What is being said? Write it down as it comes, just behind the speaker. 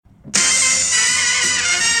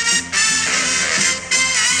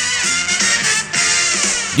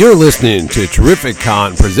You're listening to Terrific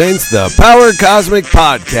Con presents the Power Cosmic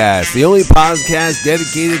Podcast, the only podcast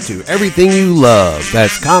dedicated to everything you love.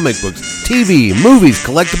 That's comic books, TV, movies,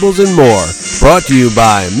 collectibles, and more. Brought to you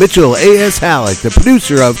by Mitchell A.S. Halleck, the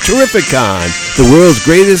producer of Terrific Con, the world's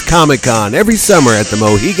greatest Comic Con, every summer at the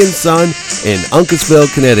Mohegan Sun in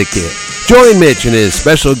Uncasville, Connecticut. Join Mitch and his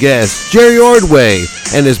special guest, Jerry Ordway,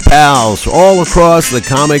 and his pals all across the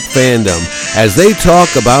comic fandom as they talk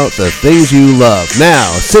about the things you love. Now,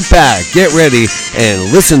 sit back, get ready,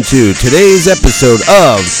 and listen to today's episode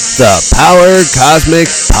of the Power Cosmic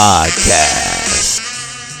Podcast.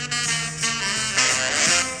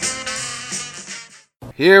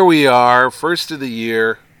 Here we are, first of the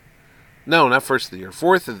year. No, not first of the year,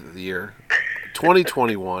 fourth of the year,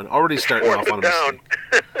 2021. Already starting off on a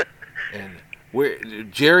and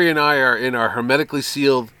Jerry and I are in our hermetically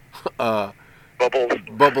sealed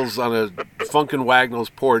bubbles on a Funkin' Wagnall's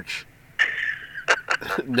porch.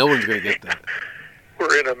 No one's going to get that.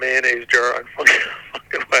 We're in a mayonnaise jar on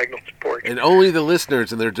Funkin' Wagnall's porch. And only the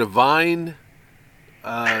listeners and their divine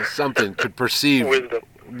something could perceive.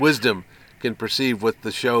 Wisdom can perceive what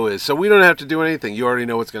the show is. So we don't have to do anything. You already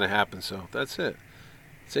know what's going to happen, so that's it.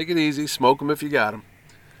 Take it easy. Smoke them if you got them.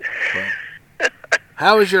 But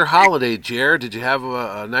how was your holiday, Jer? Did you have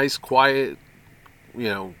a nice, quiet,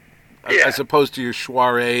 as opposed to your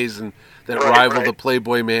soirees and that rival the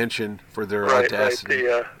Playboy Mansion for their audacity?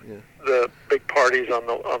 Right. The big parties on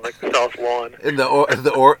the South Lawn. In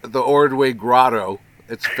the Ordway Grotto.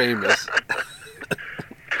 It's famous.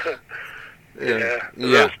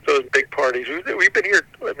 Those big parties. We've been here,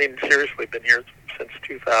 seriously been here since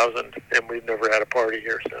 2000, and we've never had a party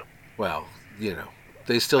here, so. Well,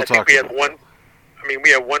 they still talk. I think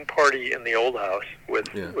we had one party in the old house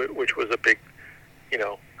which was a big,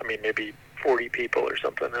 maybe 40 people or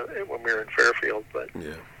something when we were in Fairfield. But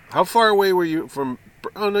yeah, how far away were you from?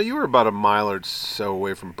 Oh no, you were about a mile or so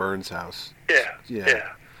away from Burns' house.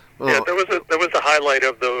 Yeah. Well, there was a highlight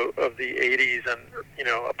of the 80s and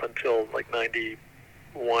up until like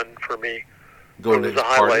 91 for me. It was a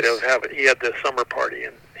highlight of he had the summer party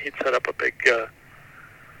and he'd set up a big.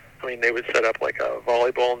 They would set up like a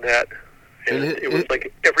volleyball net. And it was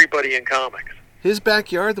like everybody in comics. His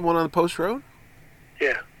backyard, the one on the Post Road?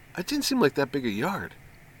 Yeah. It didn't seem like that big a yard.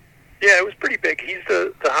 Yeah, it was pretty big. He's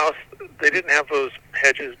the house. They didn't have those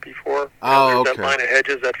hedges before. There's that line of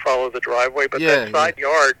hedges that follow the driveway, but that side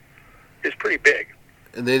yard is pretty big.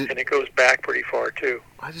 And it goes back pretty far too.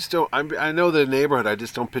 I just don't. I know the neighborhood. I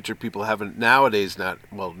just don't picture people having nowadays. Not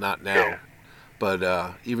now. Yeah.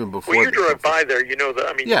 But even before... Well, you drove by there, you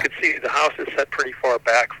could see the house is set pretty far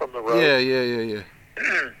back from the road. Yeah.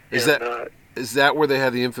 Is that where they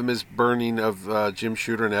had the infamous burning of Jim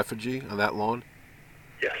Shooter in effigy on that lawn?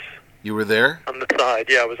 Yes. You were there? On the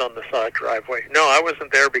side, I was on the side driveway. No, I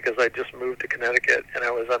wasn't there because I just moved to Connecticut and I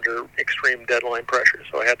was under extreme deadline pressure,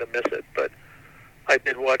 so I had to miss it. But I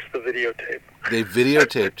did watch the videotape. They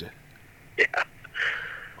videotaped it? Yeah.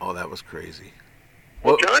 Oh, that was crazy.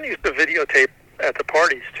 Well, John used to videotape at the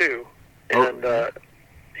parties too, and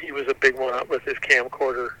he was a big one with his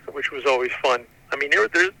camcorder, which was always fun.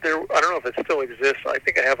 There. I don't know if it still exists. I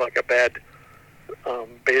think I have like a bad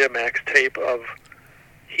Betamax tape of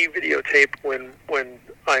he videotaped when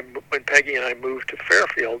Peggy and I moved to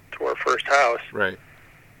Fairfield to our first house. Right.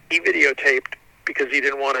 He videotaped because he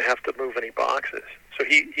didn't want to have to move any boxes. So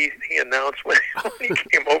he announced when he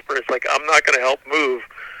came over, it's like, I'm not going to help move,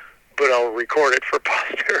 but I'll record it for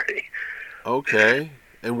posterity. Okay.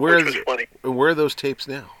 And where are those tapes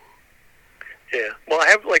now? Yeah. Well, I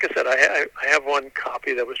have, like I said, I have one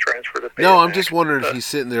copy that was transferred to Betamax. No, I'm just wondering if he's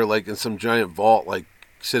sitting there like in some giant vault like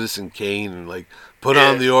Citizen Kane and like put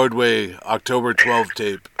on the Ordway October 12th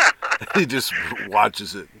tape. He just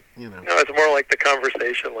watches it, No, it's more like the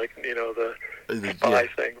conversation, like, the spy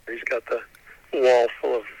thing where he's got the wall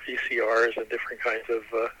full of VCRs and different kinds of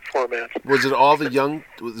formats. Was it all the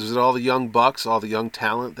young bucks, all the young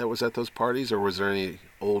talent that was at those parties, or was there any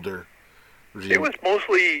older regime? It was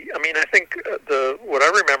mostly. I think what I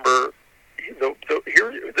remember.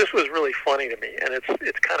 This was really funny to me, and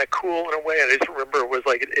it's kind of cool in a way. I just remember it was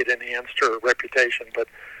like it enhanced her reputation. But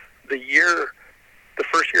the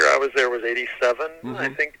first year I was there was '87, I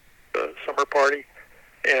think, the summer party,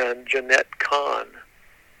 and Jeanette Kahn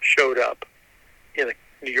showed up in a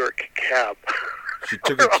New York cab. She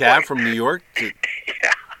took a cab from New York?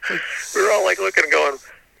 Yeah. We were all like looking and going,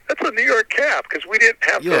 that's a New York cab, because we didn't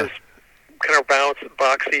have those kind of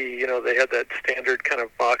boxy, they had that standard kind of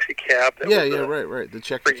boxy cab. Right. The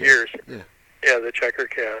checker cab. For years. Yeah, the checker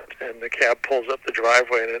cab. And the cab pulls up the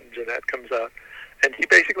driveway and Jeanette comes out. And he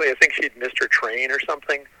basically, I think she'd missed her train or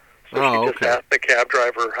something, So she just asked the cab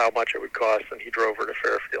driver how much it would cost, and he drove her to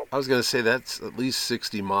Fairfield. I was going to say that's at least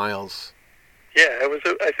 60 miles. Yeah, it was.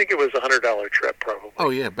 I think it was $100 trip, probably. Oh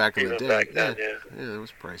yeah, back in the day. Back then, yeah, it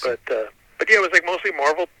was pricey. But yeah, it was like mostly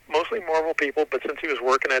Marvel people. But since he was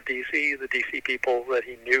working at DC, the DC people that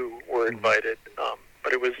he knew were invited.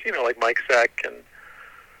 But it was like Mike Zeck and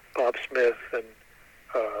Bob Smith and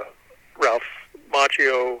Ralph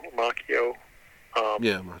Macchio. Macchio,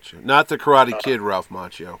 not the Karate Kid Ralph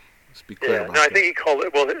Macchio. Let's be clear about that. I think he called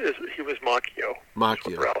it. Well, he was Macchio.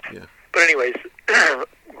 Ralph. Yeah. But anyways,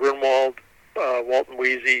 Grunwald, Walton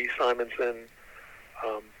Weezy, Simonson.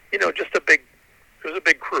 Just it was a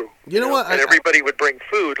big crew. You know what? And everybody would bring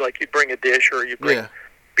food, like you'd bring a dish or you'd bring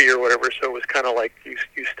beer, or whatever. So it was kind of like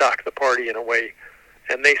you stocked the party in a way.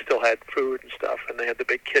 And they still had food and stuff, and they had the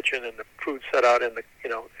big kitchen and the food set out in the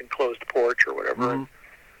enclosed porch or whatever. Mm-hmm.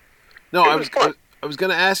 No, I was going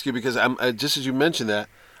to ask you because I'm just as you mentioned that,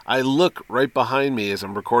 I look right behind me as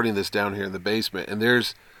I'm recording this down here in the basement, and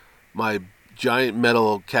there's my giant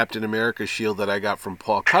metal Captain America shield that I got from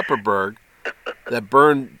Paul Kupperberg that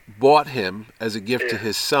Byrne bought him as a gift to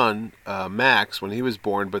his son Max when he was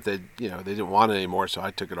born, but they didn't want it anymore, so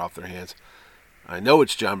I took it off their hands. I know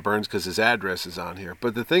it's John Burns because his address is on here.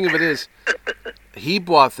 But the thing of it is, he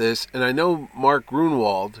bought this, and I know Mark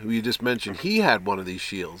Grunwald, who you just mentioned, he had one of these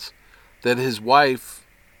shields that his wife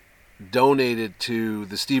donated to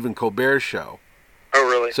the Stephen Colbert show. Oh,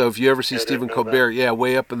 really? So if you ever see Stephen Colbert,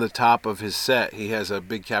 way up in the top of his set, he has a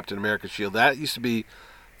big Captain America shield. That used to be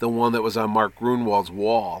the one that was on Mark Grunwald's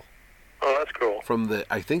wall. Oh, that's cool. From the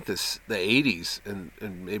 80s,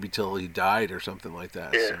 and maybe till he died or something like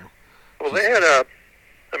that. Yeah. So. Well, they had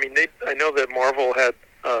I know that Marvel had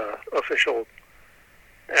official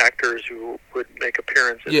actors who would make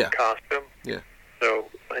appearances in costume. Yeah. So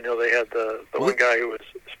I know they had the one guy who was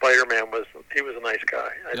Spider-Man he was a nice guy.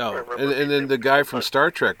 I remember and then the guy from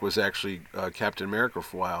Star Trek was actually Captain America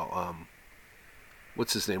for a while.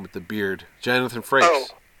 What's his name with the beard? Jonathan Frakes. Oh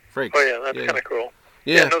yeah, that's kind of cool.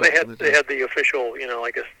 Yeah, no, they had the official,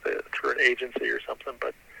 I guess through an agency or something,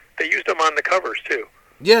 but they used them on the covers too.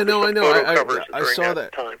 Yeah, no, I know. I saw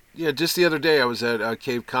that time. Yeah, just the other day I was at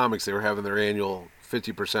Cave Comics. They were having their annual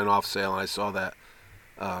 50% off sale, and I saw that.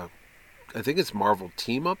 I think it's Marvel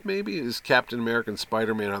Team Up, maybe? Is Captain America and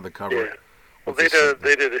Spider-Man on the cover? Yeah. Well, they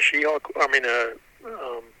did a She-Hulk.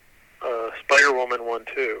 Spider-Woman one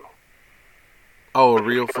too. Oh, a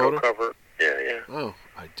real photo cover. Yeah. Oh,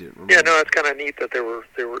 I didn't remember. Yeah, no, it's kind of neat that they were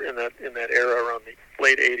in that era around the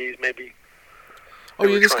late '80s, maybe. Oh,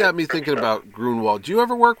 you just got me thinking about Grunwald. Do you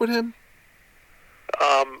ever work with him?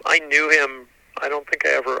 I knew him. I don't think I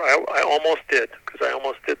ever. I almost did, because I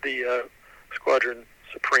almost did the Squadron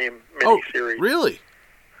Supreme miniseries. Oh, really?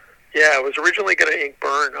 Yeah, I was originally going to ink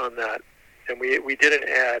Byrne on that, and we did an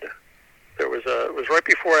ad. It was right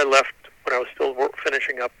before I left, when I was still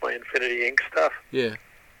finishing up my Infinity Ink stuff. Yeah.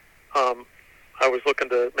 I was looking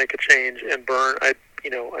to make a change, and Byrne, I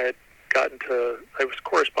was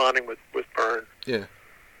corresponding with Byrne. Yeah.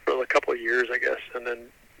 For a couple of years, I guess, and then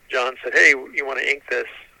John said, "Hey, you want to ink this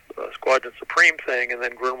Squadron Supreme thing?" And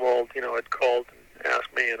then Grunwald, had called and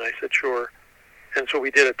asked me, and I said, "Sure." And so we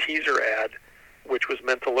did a teaser ad, which was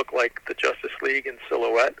meant to look like the Justice League in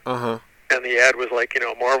silhouette. Uh-huh. And the ad was like,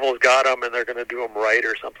 Marvel's got them, and they're going to do them right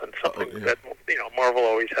or something. That, Marvel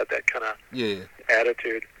always had that kind of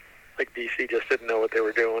attitude. Like DC just didn't know what they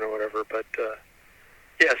were doing or whatever. But,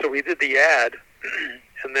 so we did the ad,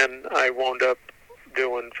 and then I wound up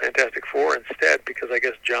doing Fantastic Four instead, because I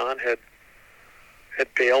guess John had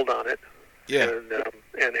bailed on it. Yeah.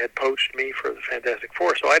 And had poached me for the Fantastic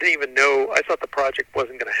Four. So I didn't even know, I thought the project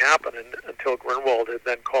wasn't going to happen until Grunwald had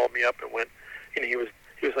then called me up and went, he was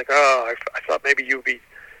like, I thought maybe you'd be,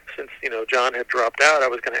 since, John had dropped out, I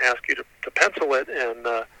was going to ask you to pencil it, and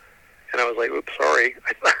I was like, oops, sorry.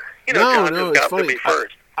 I thought, John just got to me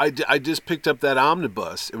first. I just picked up that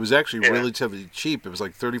omnibus. It was actually relatively cheap. It was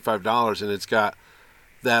like $35, and it's got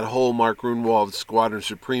that whole Mark Grunwald Squadron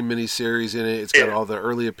Supreme miniseries in it. It's got all the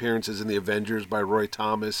early appearances in the Avengers by Roy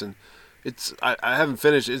Thomas, and I haven't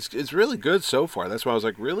finished. It's really good so far. That's why I was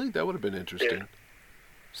like, really? That would have been interesting.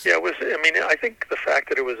 Yeah, it was. I think the fact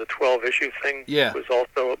that it was a 12-issue thing was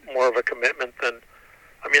also more of a commitment than.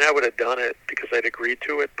 I would have done it because I'd agreed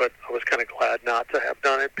to it, but I was kind of glad not to have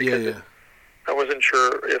done it because I wasn't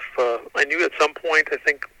sure if I knew at some point. I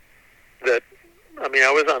think that. I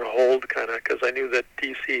was on hold kind of because I knew that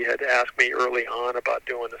DC had asked me early on about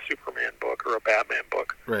doing a Superman book or a Batman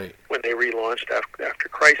book when they relaunched after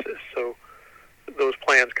Crisis. So those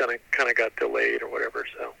plans kind of got delayed or whatever.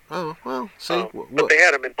 So. Oh well, see, but they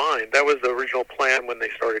had them in mind. That was the original plan when they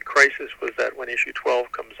started Crisis. Was that when issue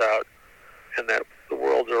 12 comes out, and that the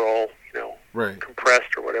worlds are all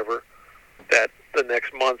compressed or whatever, that the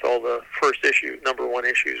next month all the first issue, number one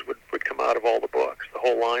issues would come out of all the books. The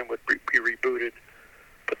whole line would be rebooted,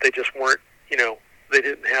 but they just weren't. They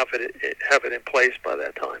didn't have it in place by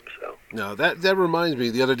that time. So no, that reminds me.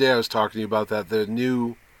 The other day I was talking to you about that. The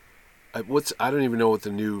new I don't even know what the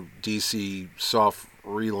new DC soft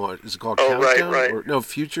relaunch is. It called Countdown? Right. Or, no,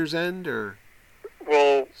 Future's End or.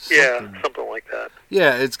 Well, something like that.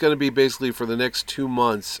 Yeah, it's going to be basically for the next 2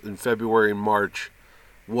 months in February and March,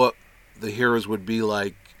 what the heroes would be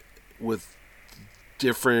like with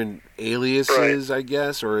different aliases, I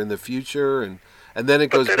guess, or in the future, and then it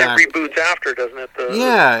goes back. But then it reboots after, doesn't it?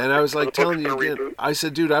 And I was like telling you again. Reboot. I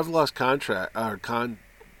said, dude, I've lost contract,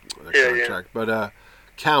 but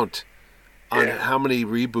count on how many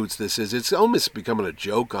reboots this is. It's almost becoming a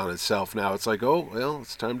joke on itself now. It's like, oh, well,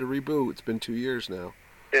 it's time to reboot. It's been 2 years now.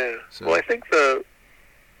 Yeah. So. Well, I think I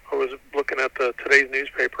was looking at today's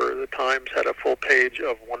newspaper. The Times had a full page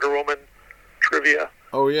of Wonder Woman trivia.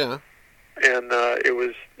 Oh yeah. And it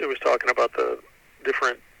was talking about the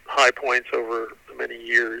different high points over many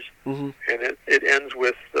years, and it ends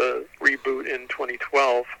with the reboot in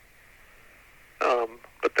 2012.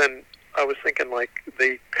 But then I was thinking, like,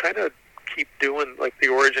 they kind of keep doing, like, the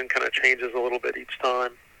origin kind of changes a little bit each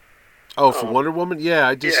time. Oh, for Wonder Woman?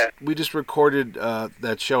 Yeah, we just recorded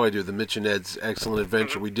that show I do, the Mitch and Ed's Excellent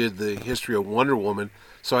Adventure. We did the history of Wonder Woman,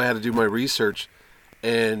 so I had to do my research.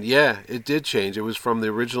 And, yeah, it did change. It was from the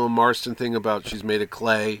original Marston thing about she's made of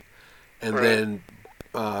clay, and then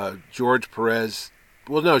George Perez...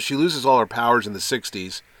 Well, no, she loses all her powers in the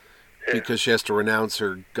 60s because she has to renounce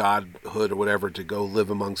her godhood or whatever to go live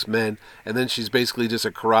amongst men. And then she's basically just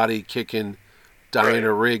a karate-kicking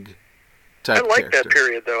Diana Rigg type character. I character. That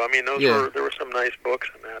period, though. I mean, there were some nice books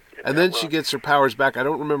in that. And then she gets her powers back. I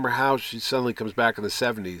don't remember how she suddenly comes back in the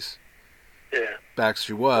 70s. Yeah. Back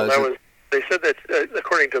she was. Well, they said that,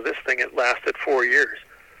 according to this thing, it lasted 4 years.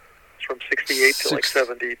 It's from 68 to like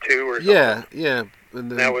 72 or something. Yeah. And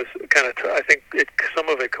then, that was kind of, I think some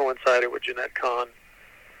of it coincided with Jeanette Kahn.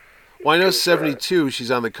 Well, I know 72, she's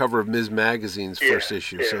on the cover of Ms. Magazine's first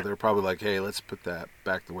issue, so they're probably like, hey, let's put that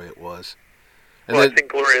back the way it was. And I think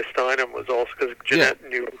Gloria Steinem was also, because Jeanette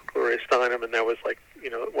knew Gloria Steinem, and that was like,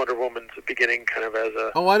 Wonder Woman's beginning kind of as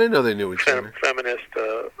a... Oh, I didn't know they knew each other. Feminist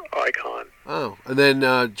icon. Oh, and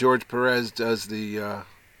then George Perez does the...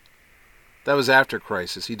 that was after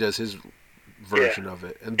Crisis. He does his version of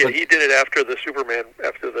it. And, he did it after the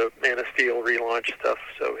Man of Steel relaunch stuff,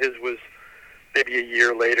 so his was maybe a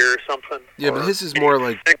year later or something. Yeah, but his is more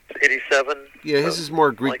like... 87. Yeah, his is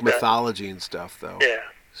more Greek mythology and stuff, though. Yeah.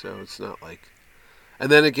 So it's not like...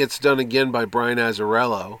 And then it gets done again by Brian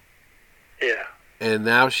Azzarello. Yeah. And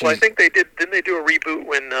now she's... Well, I think they did... Didn't they do a reboot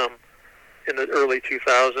when... in the early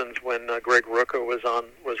 2000s when Greg Rucka was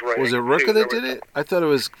writing. Was it Rucka that did it? I thought it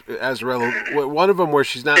was Azzarello. One of them where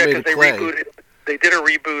she's not made of clay. They did a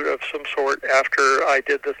reboot of some sort after I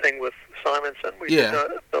did the thing with Simonson. We did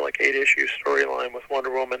the like 8-issue storyline with Wonder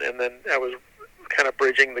Woman, and then I was kind of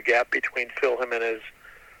bridging the gap between Phil Jimenez's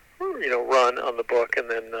run on the book, and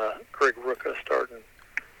then Greg Rucka starting.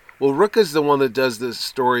 Well, Rucka's the one that does this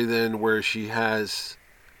story then where she has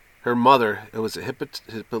her mother. It was Hippolyta.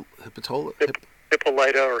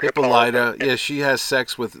 Yeah, she has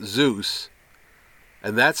sex with Zeus,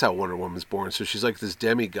 and that's how Wonder Woman's born. So she's like this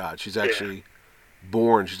demigod. She's actually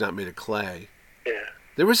born. She's not made of clay. Yeah.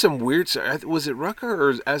 There was some weird... Was it Rucka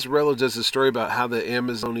or Azzarello does a story about how the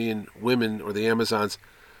Amazonian women or the Amazons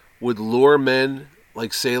would lure men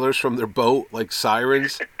like sailors from their boat, like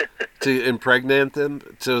sirens, to impregnate them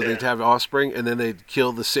so they'd have offspring, and then they'd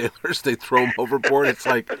kill the sailors. They'd throw them overboard. It's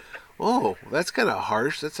like, oh, that's kind of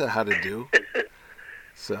harsh. That's how to do.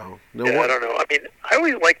 So, I don't know. I mean, I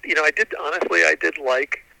always liked, I did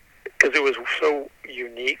like, because it was so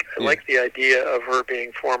unique, I liked the idea of her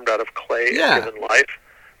being formed out of clay and given life.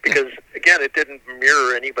 Because, again, it didn't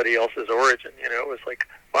mirror anybody else's origin. It was like,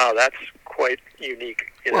 wow, that's quite unique.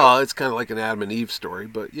 Well, it's kind of like an Adam and Eve story,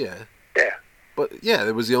 but yeah. Yeah. But, yeah,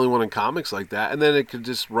 it was the only one in comics like that. And then it could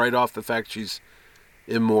just write off the fact she's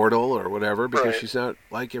immortal or whatever, because she's not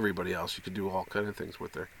like everybody else. You could do all kind of things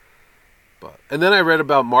with her. And then I read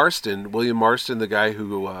about Marston, William Marston, the guy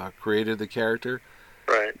who created the character.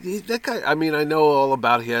 Right. That guy, I mean, I know all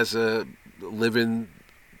about, he has a live-in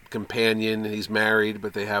companion, and he's married,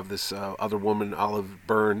 but they have this other woman, Olive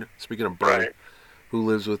Byrne, speaking of Byrne, who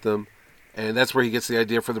lives with them. And that's where he gets the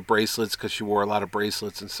idea for the bracelets, because she wore a lot of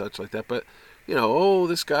bracelets and such like that. But,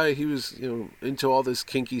 this guy, he was, into all this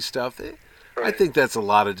kinky stuff. I Right. think that's a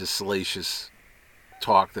lot of just salacious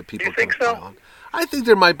talk that people You think can so? pile on. I think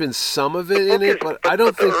there might have been some of it in it, but I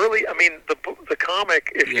don't the think. the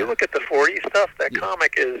comic, if Yeah. you look at the 40s stuff, that Yeah.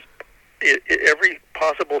 comic is every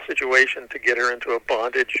possible situation to get her into a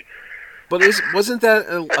bondage. But wasn't that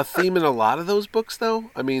a theme in a lot of those books,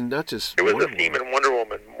 though? I mean, not just. It was Wonder a theme Woman. in Wonder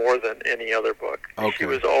Woman more than any other book. Okay. She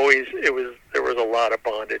was always there was a lot of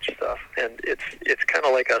bondage stuff, and it's kind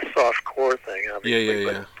of like a soft core thing, obviously.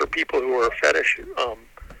 Yeah. But for people who are fetishists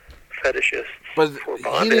But for he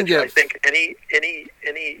bondage, didn't get. I think any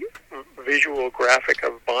visual graphic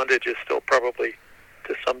of bondage is still probably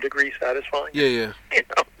to some degree satisfying. Yeah. You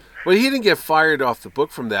know? Well, he didn't get fired off the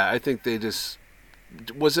book from that. I think they just.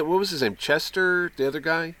 What was his name? Chester, the other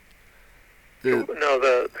guy? No,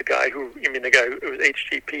 the guy who you mean the guy who was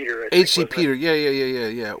H.G. Peter. I think, H.G. wasn't it? Peter.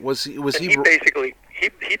 Yeah. Was And he? he basically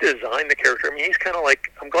he designed the character. I mean, he's kind of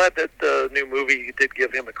like, I'm glad that the new movie did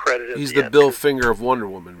give him a credit. At He's the the end, Bill 'cause- Finger of Wonder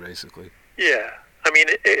Woman, basically. Yeah, I mean,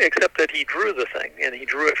 except that he drew the thing, and he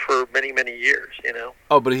drew it for many, many years.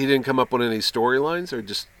 Oh, but he didn't come up with any storylines, or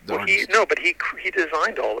just the Well, artist? but he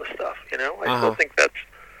designed all this stuff. I Uh-huh. still think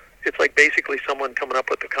it's like basically someone coming up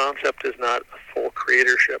with the concept is not a full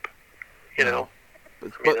creatorship. No. I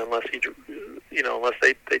mean, unless unless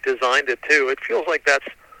they designed it too, it feels like that's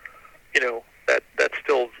that's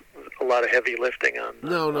still a lot of heavy lifting on.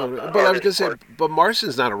 No. on the But I was gonna artist's say, part. but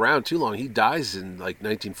Marston's not around too long. He dies in like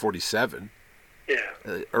 1947.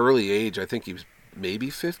 Yeah. Early age. I think he was maybe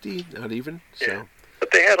 50, not even. So. Yeah.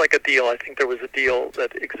 But they had like a deal. I think there was a deal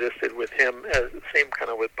that existed with him, same kind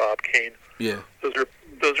of with Bob Kane. Yeah. Those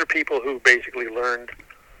are people who basically learned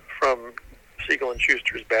from Siegel and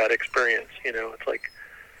Schuster's bad experience. It's like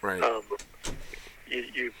Right.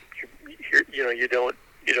 you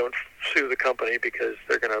don't sue the company because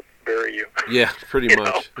they're going to bury you. Yeah, pretty you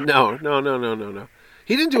much. No.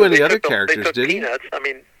 He didn't do any They other took characters, did he? Peanuts. I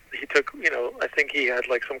mean, he took. I think he had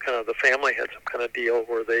like some kind of, the family had some kind of deal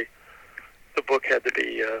where the book had to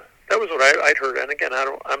be. That was what I'd heard. And again, I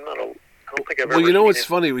don't think I've ever. Well, seen what's his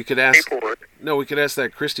funny? We could ask. paperwork. No, we could ask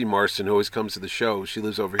that Christy Marston, who always comes to the show. She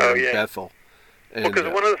lives over here Oh, in yeah. Bethel. And,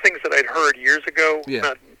 Because one of the things that I'd heard years ago, Yeah.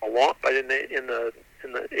 not a lot, but in the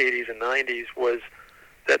 80s and 90s, was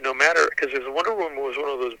that no matter, because Wonder Woman was one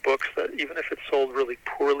of those books that even if it sold really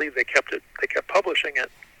poorly, they kept publishing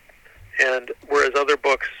it. And whereas other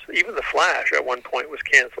books, even The Flash at one point was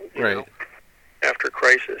canceled, Right. after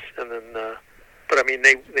Crisis, and then. But I mean,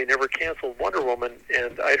 they never canceled Wonder Woman,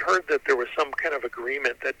 and I'd heard that there was some kind of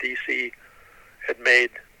agreement that DC had made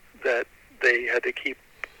that they had to keep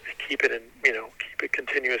it in, keep it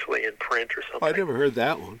continuously in print or something. I never heard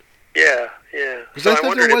that one. Yeah. 'Cause So I I thought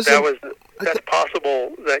wondered there if that was was that's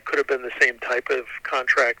possible. That could have been the same type of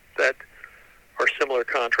contract or similar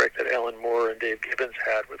contract that Alan Moore and Dave Gibbons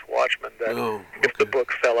had with Watchmen. That if the okay.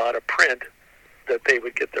 book fell out of print, that they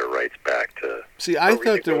would get their rights back to. See, I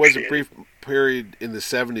thought there was a renegotiate. brief period in the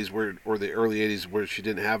 70s or the early 80s where she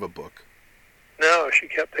didn't have a book. No, they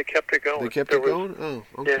kept it going. They kept There it was- going?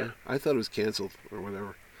 Oh, okay. Yeah. I thought it was canceled or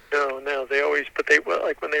whatever. No, they always, but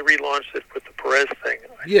like when they relaunched it with the Perez thing,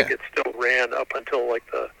 I Yeah. think it still ran up until like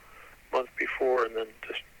the month before, and then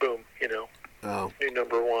just boom, Oh. new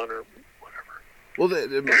number one or whatever. Well,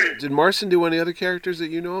 did Marston do any other characters that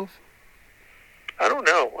you know of? I don't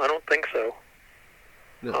know. I don't think so.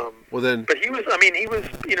 No. Well, then. But he was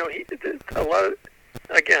he did a lot of,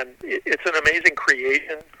 again, it's an amazing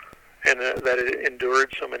creation, and that it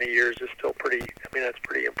endured so many years is still pretty, that's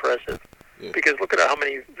pretty impressive. Yeah. Because look at how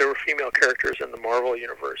many, there were female characters in the Marvel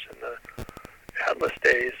universe in the Atlas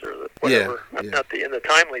days or whatever, Yeah. not in the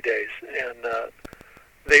Timely days, and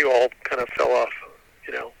they all kind of fell off,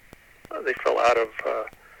 they fell out of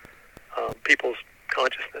people's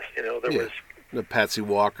consciousness, there Yeah. was, Patsy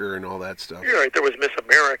Walker and all that stuff. you're right, there was Miss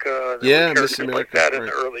America, and there Yeah, were Miss characters America, like that in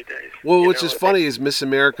right. the early days. Well, which is funny is Miss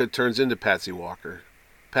America turns into Patsy Walker.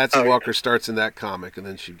 Patsy Oh, yeah. Walker starts in that comic, and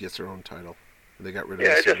then she gets her own title. They got rid of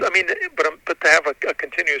Yeah, it. but to have a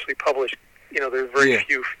continuously published, there's very Yeah.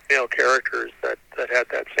 few female characters that had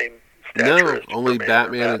that same stature. No, as only Superman or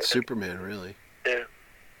Batman and Superman, really. Yeah.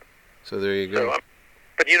 So there you So, go.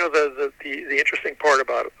 but the interesting part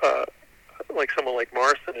about like someone like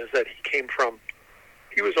Marston is that he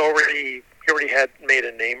already had made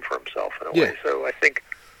a name for himself in a Yeah. way. So I think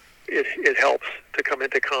it helps to come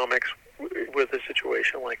into comics with a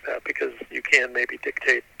situation like that, because you can maybe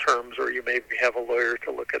dictate terms, or you maybe have a lawyer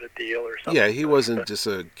to look at a deal or something. Yeah, he wasn't just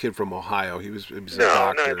a kid from Ohio. He was a No,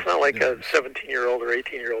 doctor. it's not like Yeah. a 17-year-old or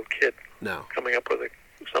 18-year-old kid No. coming up with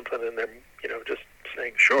something and then just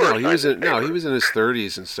saying sure. No, he sign was this in, no, paper. he was in his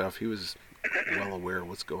 30s and stuff. He was well aware of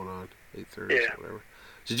what's going on. 8:30 Yeah. or whatever.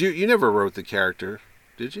 You never wrote the character,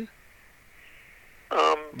 did you?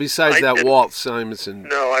 Besides I that didn't. Walt Simonson.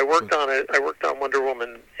 No, I worked on it. I worked on Wonder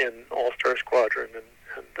Woman in All-Star Squadron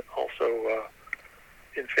and also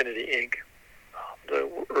Infinity Inc. The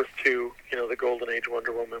Earth 2, the Golden Age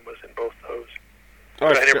Wonder Woman was in both those.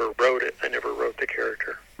 But I never wrote it. I never wrote the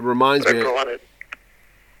character. Reminds but me. I drawn it.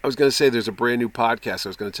 I was going to say there's a brand new podcast I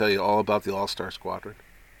was going to tell you all about the All-Star Squadron.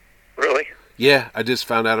 Really? Yeah, I just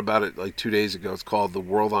found out about it like 2 days ago. It's called The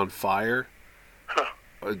World on Fire. Huh.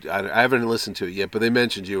 I haven't listened to it yet, but they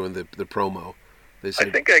mentioned you in the promo. They said,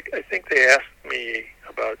 I think they asked me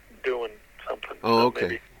about doing something. Oh,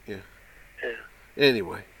 okay. Maybe. Yeah.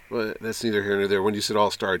 Anyway, well, that's neither here nor there. When you said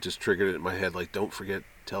All-Star, it just triggered it in my head. Like, don't forget,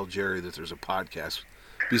 tell Jerry that there's a podcast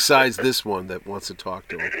besides this one that wants to talk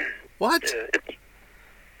to him. What? Yeah,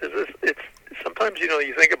 it's sometimes,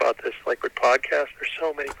 you think about this, like with podcasts, there's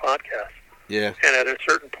so many podcasts. Yeah. And at a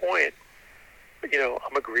certain point,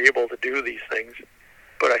 I'm agreeable to do these things.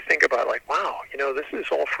 But I think about, like, wow, this is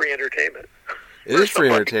all free entertainment. It is free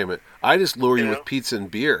entertainment. I just lure you with pizza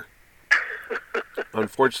and beer.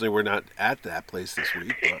 Unfortunately, we're not at that place this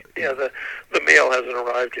week. But, yeah, the mail hasn't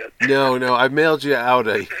arrived yet. No, I mailed you out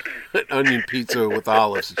an onion pizza with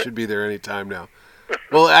olives. It should be there any time now.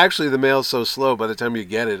 Well, actually, the mail's so slow. By the time you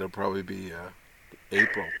get it, it'll probably be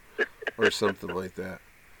April or something like that.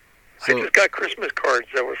 So, I just got Christmas cards.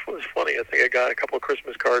 That was funny. I think I got a couple of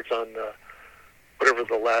Christmas cards on whatever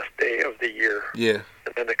the last day of the year. Yeah.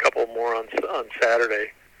 And then a couple more on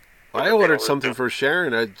Saturday. I ordered something for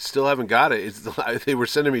Sharon. I still haven't got it. They were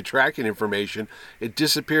sending me tracking information. It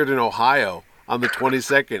disappeared in Ohio on the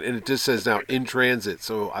 22nd, and it just says now in transit.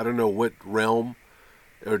 So I don't know what realm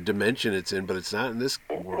or dimension it's in, but it's not in this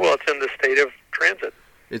world. Well, it's in the state of transit.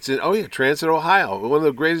 It's in, Transit, Ohio. One of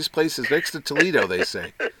the greatest places next to Toledo, they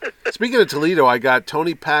say. Speaking of Toledo, I got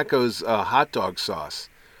Tony Paco's hot dog sauce.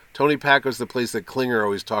 Tony Paco's the place that Klinger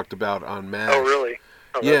always talked about on MASH. Oh, really?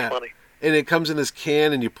 Oh, yeah. That's funny. And it comes in this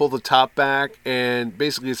can, and you pull the top back, and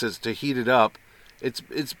basically it says to heat it up. It's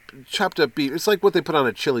chopped up beef. It's like what they put on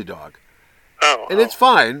a chili dog. Oh. And it's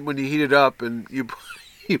fine when you heat it up, and you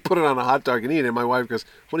put it on a hot dog and eat it. And my wife goes,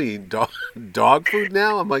 "What are you eating, dog food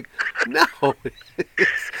now?" I'm like, "No,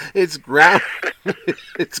 it's ground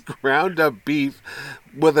up beef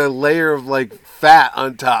with a layer of like fat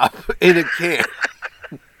on top in a can."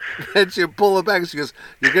 And she pull it back. She goes,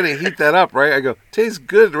 "You're gonna heat that up, right?" I go, "Tastes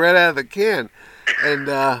good right out of the can." And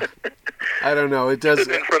I don't know. It does.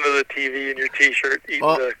 Sitting in front of the TV in your T-shirt, eating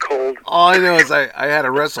the cold. All I know is I had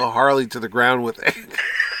to wrestle Harley to the ground with it.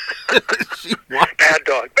 Bad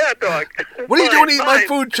dog. What are you doing eating my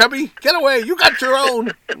food, Chubby? Get away! You got your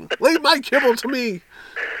own. Leave my kibble to me.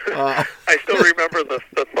 I still remember the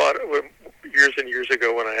thought years and years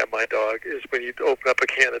ago when I had my dog is when you'd open up a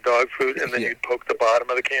can of dog food and then you'd poke the bottom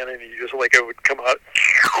of the can and you just like it would come out.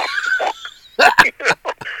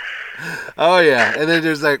 Oh yeah, and then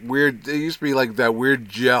there's that weird. It used to be like that weird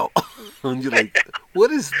gel, and you're like,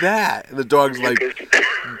 "What is that?" And the dog's like,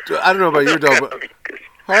 "I don't know about your dog,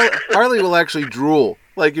 but Harley will actually drool.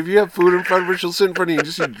 Like if you have food in front of her, she'll sit in front of you and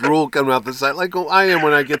just see drool coming out the side, like I am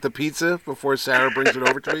when I get the pizza before Sarah brings it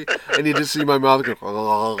over to me, and you just see my mouth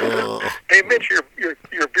go. Hey Mitch, your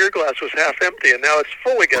beer glass was half empty and now it's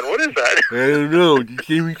full again. What is that? I don't know. You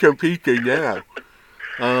gave me some pizza now.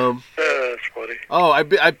 That's funny. Oh,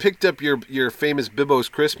 I picked up your famous Bibbo's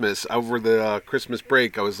Christmas over the Christmas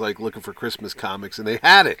break. I was like looking for Christmas comics, and they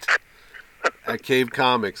had it at Cave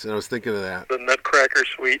Comics, and I was thinking of that. The Nutcracker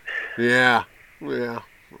Suite. Yeah.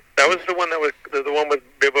 That was the one that was the one with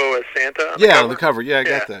Bibbo as Santa. On the cover. Yeah, I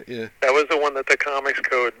got that. Yeah. That was the one that the Comics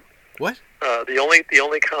Code. What? The only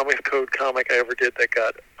Comics Code comic I ever did that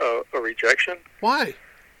got a rejection. Why?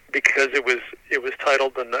 Because it was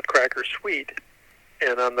titled The Nutcracker Suite,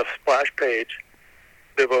 and on the splash page,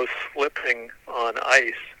 Bibbo's slipping on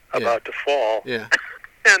ice about to fall. Yeah.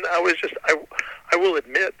 And I was just I will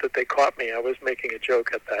admit that they caught me. I was making a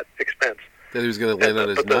joke at that expense. That he was going to land on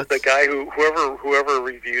his nuts? The guy whoever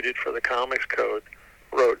reviewed it for the Comics Code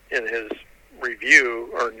wrote in his review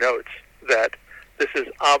or notes that this is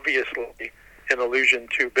obviously an allusion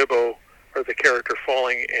to Bibbo or the character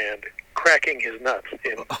falling and cracking his nuts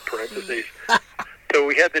in parentheses. So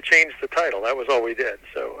we had to change the title. That was all we did.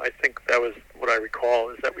 So I think that was what I recall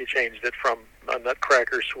is that we changed it from a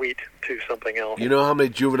Nutcracker Suite to something else. You know how many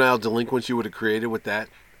juvenile delinquents you would have created with that?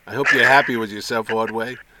 I hope you're happy with yourself,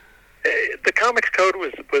 Ordway. The Comics Code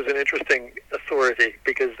was an interesting authority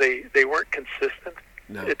because they weren't consistent.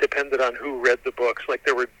 No. It depended on who read the books. Like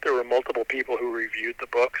there were multiple people who reviewed the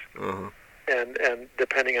books, and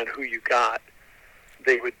depending on who you got,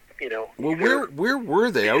 they would Well, where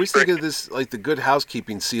were they? I always think of this like the Good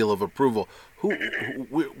Housekeeping seal of approval.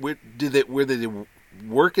 Where did they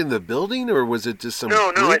work in the building, or was it just some?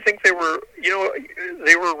 No, I think they were.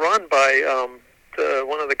 They were run by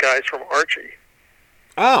one of the guys from Archie.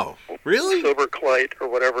 Oh, really? Silver Clyte or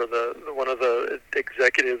whatever. One of the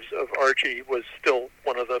executives of Archie was still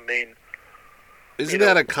one of the main. Isn't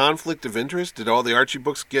that a conflict of interest? Did all the Archie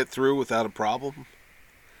books get through without a problem?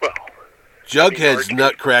 Well, Jughead's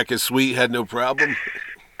Nutcracker Suite had no problem.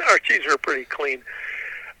 Archies are pretty clean.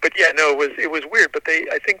 But yeah, no, it was weird. But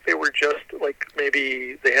I think they were just like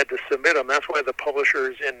maybe they had to submit them. That's why the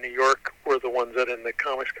publishers in New York were the ones that in the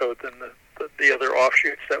Comics Code and the other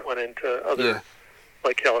offshoots that went into other,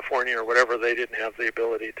 like California or whatever, they didn't have the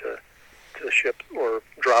ability to ship or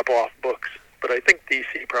drop off books. But I think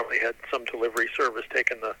DC probably had some delivery service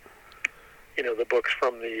taking the books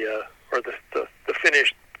from the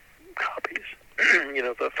finished copies,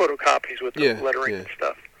 the photocopies with the lettering and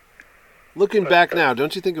stuff. Looking back now,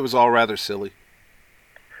 don't you think it was all rather silly?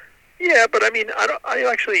 Yeah, but I mean, I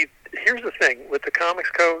actually, here's the thing with the Comics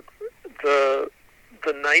Code. The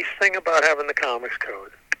nice thing about having the Comics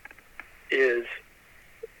Code is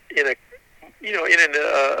in an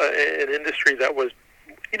industry that was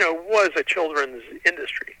a children's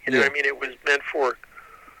industry. You know what I mean? It was meant for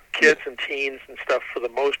kids and teens and stuff for the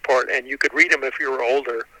most part, and you could read them if you were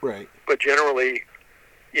older. Right. But generally,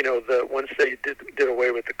 once they did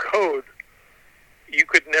away with the code, you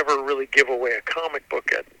could never really give away a comic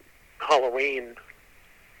book at Halloween.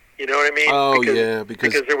 You know what I mean? Oh,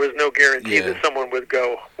 because there was no guarantee that someone would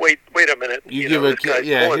go, wait a minute. This guy's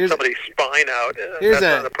pulling somebody's spine out. That's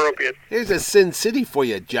not appropriate. Here's a Sin City for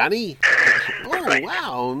you, Johnny. Oh, right.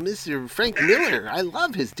 Wow, Mr. Frank Miller. I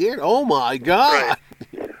love his dear. Oh, my God.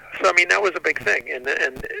 Right. So, I mean, that was a big thing. And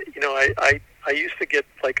I used to get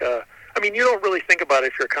like a... I mean, you don't really think about it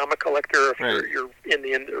if you're a comic collector, if you're in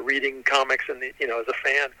the reading comics and as a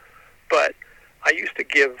fan. But I used to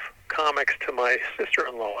give comics to my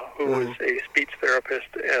sister-in-law, who was a speech therapist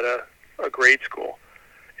at a grade school,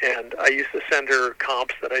 and I used to send her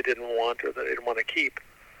comps that I didn't want or that I didn't want to keep,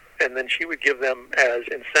 and then she would give them as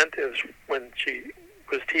incentives when she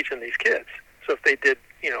was teaching these kids. So if they did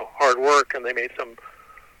hard work and they made some advances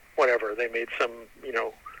or whatever,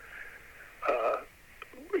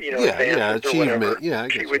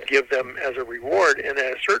 she would give them as a reward. And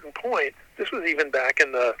at a certain point, this was even back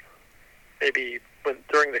in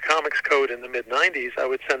during the Comics Code in the mid-'90s, I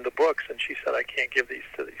would send the books, and she said, I can't give these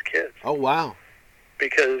to these kids. Oh, wow.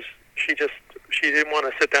 Because she didn't want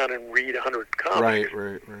to sit down and read 100 comics.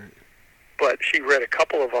 Right. But she read a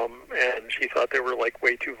couple of them, and she thought they were like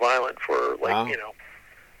way too violent for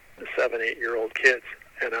the 7-8-year-old kids.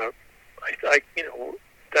 And I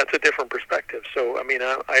that's a different perspective. So I mean,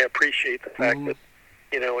 I appreciate the fact that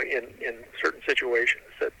in certain situations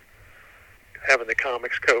that having the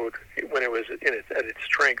Comics Code when it was at its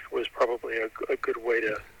strength was probably a good way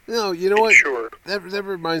to. No, you know what? Sure. That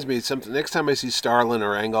reminds me of something. Next time I see Starlin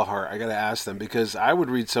or Englehart, I got to ask them, because I would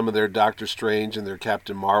read some of their Doctor Strange and their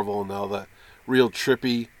Captain Marvel and all the real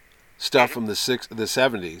trippy stuff from the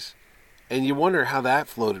 70s, and you wonder how that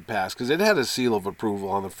floated past, because it had a seal of approval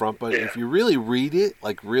on the front. But if you really read it,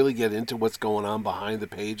 like really get into what's going on behind the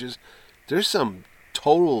pages, there's some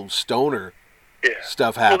total stoner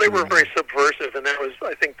stuff happening. Well, they were very subversive, and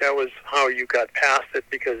I think that was how you got past it,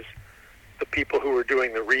 because the people who were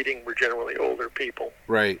doing the reading were generally older people.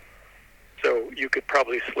 Right. So you could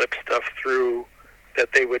probably slip stuff through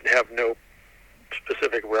that they would have no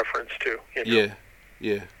specific reference to.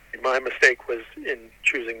 Yeah. My mistake was in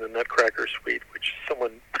choosing the Nutcracker Suite, which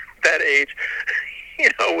someone that age,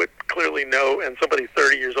 would clearly know, and somebody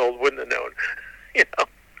 30 years old wouldn't have known.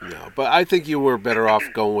 No, but I think you were better off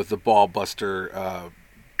going with the Ball Buster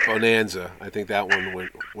Bonanza. I think that one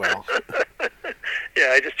went well. Yeah,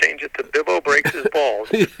 I just changed it to Bibbo Breaks His Balls.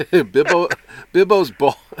 Bibbo's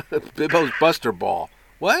Buster Ball.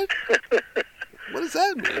 What? What does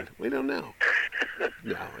that mean? We don't know.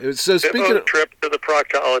 No. Speaking of trip to the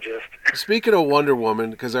proctologist. Speaking of Wonder Woman,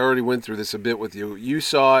 because I already went through this a bit with you. You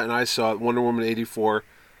saw it and I saw it, Wonder Woman 84.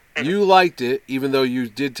 You liked it, even though you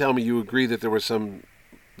did tell me you agree that there were some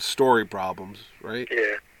story problems, right?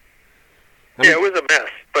 Yeah. It was a mess.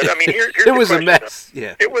 But I mean, here's it was a mess.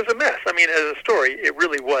 Yeah. It was a mess. I mean, as a story, it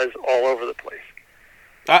really was all over the place.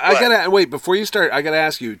 I gotta wait before you start. I gotta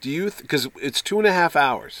ask you: do you? Because it's 2.5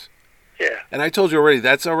 hours. Yeah. And I told you already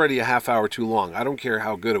that's already a half hour too long. I don't care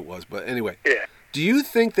how good it was, but anyway. Yeah. Do you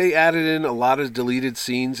think they added in a lot of deleted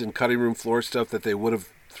scenes and cutting room floor stuff that they would have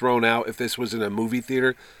thrown out if this was in a movie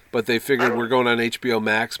theater? But they figured we're going on HBO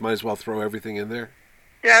Max, might as well throw everything in there.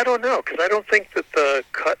 Yeah, I don't know, because I don't think that the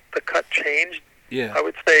cut changed. Yeah. I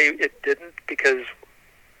would say it didn't, because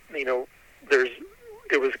it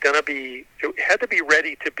had to be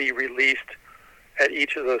ready to be released at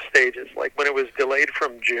each of those stages. Like when it was delayed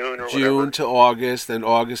from June whatever. To August, then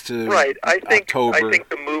August to right. October. I think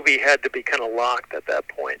the movie had to be kind of locked at that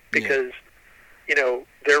point, because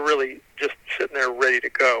they're really just sitting there ready to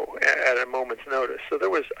go at a moment's notice. So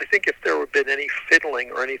I think if there had been any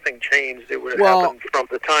fiddling or anything changed, it would have happened from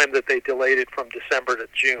the time that they delayed it from December to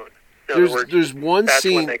June. In other words, there's one that's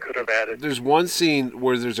scene when they could have added. There's one scene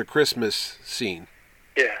where there's a Christmas scene.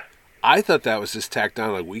 Yeah. I thought that was just tacked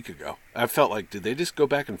on a week ago. I felt like, did they just go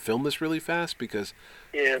back and film this really fast? Because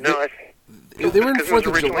they were in 4th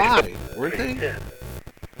of July, weren't they? Yeah.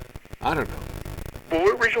 I don't know.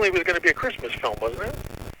 Well, originally it was going to be a Christmas film, wasn't it?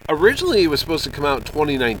 Originally, it was supposed to come out in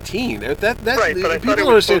 2019. Right, but I thought it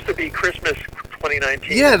was supposed to be Christmas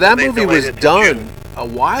 2019. Yeah, that movie was done a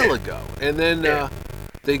while ago, and then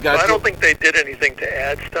they got. Well, I don't think they did anything to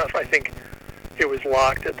add stuff. I think it was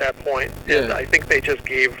locked at that point, and I think they just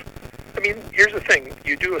gave. I mean, here's the thing: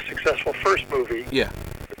 you do a successful first movie,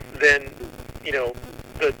 then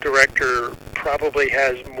the director probably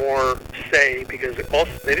has more say, because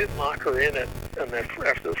also they didn't lock her in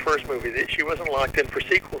after the first movie. She wasn't locked in for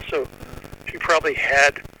sequels, so she probably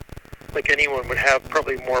had, like anyone would have,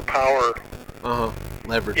 probably more power.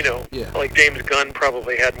 Leverage. Like James Gunn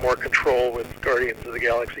probably had more control with Guardians of the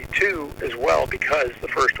Galaxy 2 as well, because the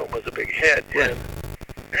first one was a big hit. Right. And,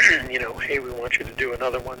 hey, we want you to do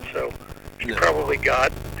another one. So she probably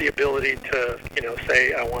got the ability to,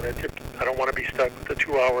 say, I don't want to be stuck with the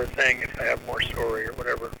 2-hour thing if I have more story or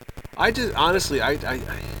whatever. I just, honestly,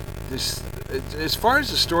 this, as far as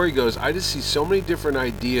the story goes, I just see so many different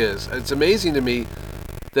ideas. It's amazing to me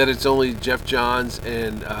that it's only Jeff Johns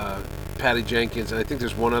and Patty Jenkins, and I think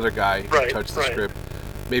there's one other guy who touched the script,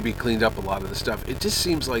 maybe cleaned up a lot of the stuff. It just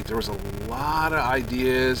seems like there was a lot of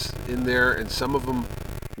ideas in there, and some of them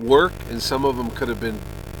work, and some of them could have been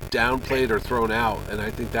downplayed or thrown out, and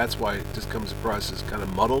I think that's why it just comes across as kind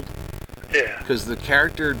of muddled. Yeah. Because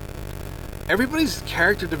everybody's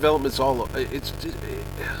character development's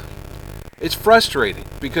it's frustrating,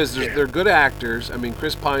 because they're good actors. I mean,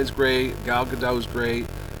 Chris Pine's great, Gal Gadot's great,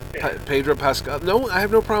 Pedro Pascal. No, I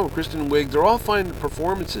have no problem with Kristen Wiig. They're all fine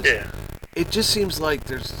performances. Yeah. It just seems like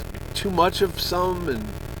there's too much of some, and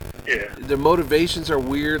their motivations are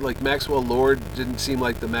weird. Like Maxwell Lord didn't seem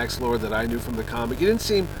like the Max Lord that I knew from the comic. He didn't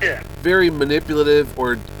seem very manipulative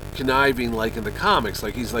or conniving like in the comics.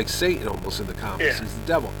 Like he's like Satan almost in the comics. He's the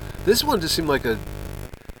devil. This one just seemed like a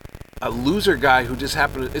loser guy who just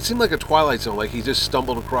happened to... It seemed like a Twilight Zone, like he just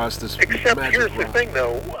stumbled across this Except magic here's rock. the thing,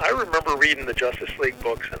 though. I remember reading the Justice League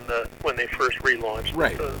books when they first relaunched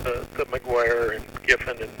the Maguire and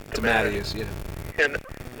Giffen and DeMatteis, And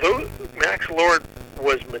Max Lord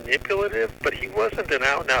was manipulative, but he wasn't an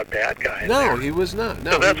out-and-out bad guy. No, he was not.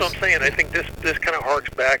 No, so that's what I'm saying. I think this kind of harks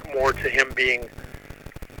back more to him being,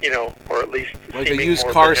 or at least like a seeming used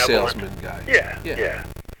more car benevolent. salesman guy. Yeah.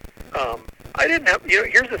 I didn't have,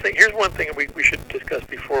 here's the thing. Here's one thing we should discuss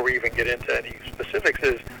before we even get into any specifics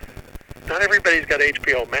is not everybody's got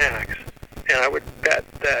HBO Max, and I would bet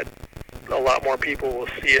that a lot more people will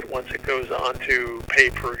see it once it goes on to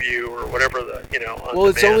pay-per-view or whatever Well,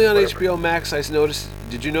 it's only on whatever. HBO Max. I noticed.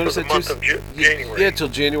 Did you notice For the that month of January? Yeah, till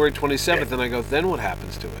January 27th, and I go, then what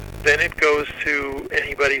happens to it? Then it goes to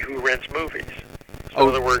anybody who rents movies. So in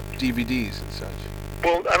other words, DVDs and such.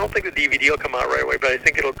 Well, I don't think the DVD will come out right away, but I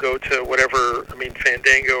think it'll go to whatever,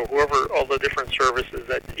 Fandango, whoever, all the different services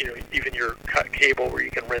that, even your cable where you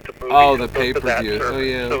can rent a movie. Oh, the pay-per-view. So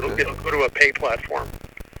it'll go to a pay platform.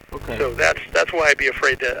 Okay. So that's why I'd be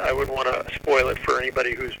afraid that I wouldn't want to spoil it for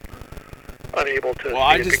anybody who's unable to see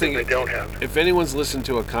I it just because think they don't have. If anyone's listened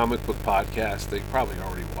to a comic book podcast, they probably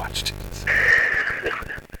already watched it.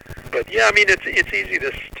 But yeah, it's easy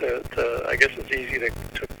to I guess it's easy to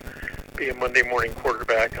be a Monday morning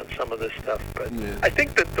quarterback on some of this stuff. But I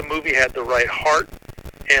think that the movie had the right heart.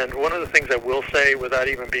 And one of the things I will say, without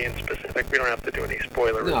even being specific, we don't have to do any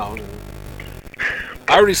spoilers. No.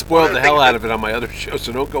 I already spoiled the hell out of it on my other show,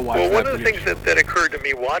 so don't go watch that. Well, one of the things that occurred to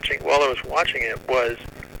me while I was watching it was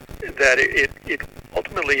that it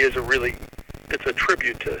ultimately is it's a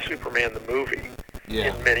tribute to Superman the movie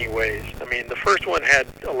in many ways. I mean, the first one had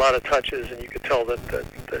a lot of touches, and you could tell that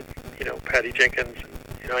Patty Jenkins,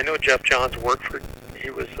 I know Jeff Johns he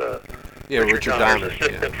was Richard Donner's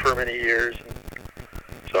assistant for many years. And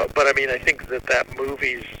so, but I think that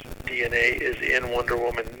movie's DNA is in Wonder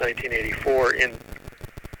Woman 1984 in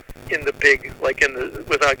the big,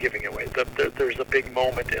 without giving away, there's a big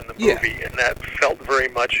moment in the movie, and that felt very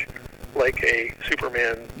much like a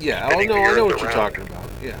Superman. Yeah, spinning the I know earth what you're around. talking about.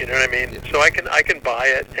 Yeah. You know what I mean? Yeah. So I can buy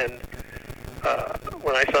it, and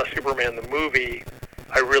when I saw Superman the movie,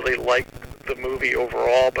 I really liked the movie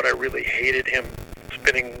overall, but I really hated him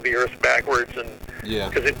spinning the earth backwards, and Yeah.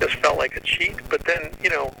 because it just felt like a cheat. But then,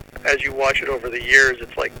 as you watch it over the years,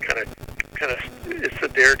 it's like kind of it's a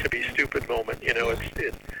dare to be stupid moment.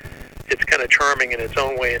 It's kind of charming in its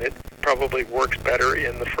own way, and it probably works better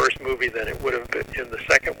in the first movie than it would have been in the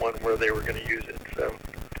second one where they were going to use it. So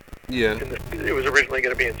Yeah. it was originally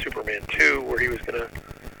going to be in Superman 2, where he was going to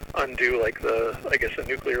undo like a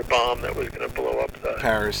nuclear bomb that was going to blow up the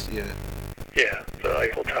Paris. Yeah. the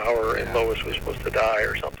Eiffel Tower, and Yeah. Lois was supposed to die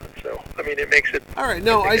or something. So I mean, it makes it. All right.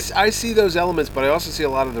 No, I see those elements, but I also see a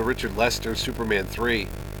lot of the Richard Lester Superman 3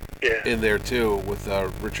 Yeah. in there too, with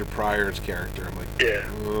Richard Pryor's character. I'm like, Yeah.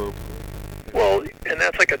 oh. Well, and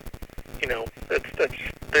that's like that's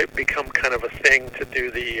they become kind of a thing to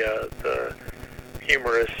do the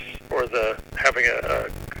humorous or the having a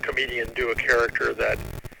comedian do a character that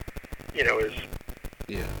is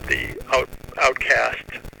Yeah. the outcast,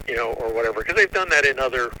 or whatever, because they've done that in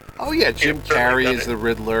other. Oh yeah, Jim certainly Carrey done is it. the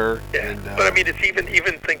Riddler. Yeah, And, but I mean, it's even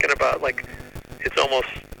thinking about like it's almost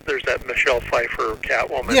there's that Michelle Pfeiffer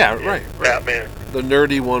Catwoman. Yeah, in right. Batman. the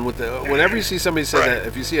nerdy one with the. Whenever you see somebody say Right. that,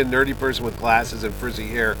 if you see a nerdy person with glasses and frizzy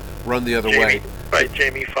hair, run the other way. Right,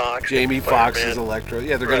 Jamie Foxx. Jamie Foxx is Spider-Man. Electro.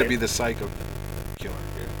 Yeah, they're going to Right. be the psycho killer.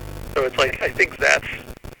 Yeah. So it's like I think that's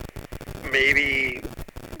maybe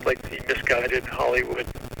like the misguided Hollywood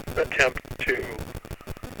attempt to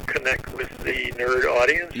connect with the nerd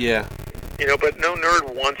audience. Yeah. But no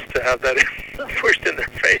nerd wants to have that pushed in their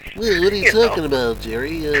face. Well, what are you know? talking about,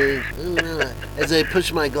 Jerry? As I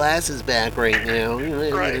push my glasses back right now, I'm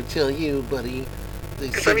going Right. to tell you, buddy.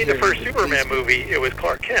 Because I mean, the first Superman movie, it was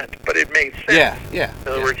Clark Kent, but it made sense. Yeah, yeah. In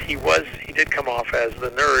other words, he did come off as the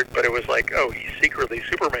nerd, but it was like, oh, he's secretly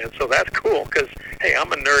Superman, so that's cool. Because hey,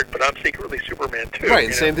 I'm a nerd, but I'm secretly Superman too. Right.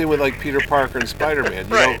 And same thing with like Peter Parker and Spider-Man.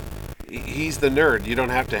 Right. He's the nerd. You don't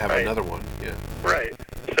have to have Right. another one. Yeah. Right.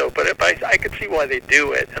 So, but I could see why they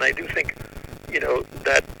do it, and I do think,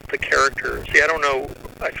 that the character. See, I don't know.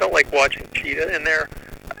 I felt like watching Cheetah in there.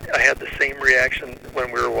 I had the same reaction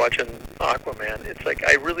when we were watching Aquaman. It's like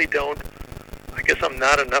I really don't. I guess I'm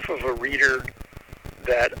not enough of a reader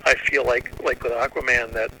that I feel like with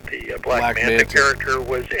Aquaman, that the Black Manta character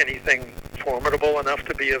was anything formidable enough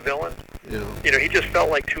to be a villain. Yeah. He just felt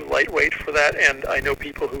like too lightweight for that, and I know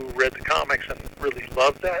people who read the comics and really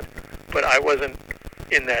loved that, but I wasn't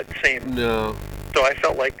in that same. No. So I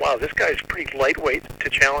felt like, wow, this guy's pretty lightweight to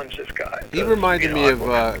challenge this guy. He reminded me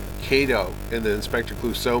Aquaman. of Kato in the Inspector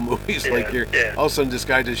Clouseau movies. Yeah, Like yeah. all of a sudden this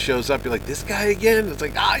guy just shows up. You're like, this guy again? It's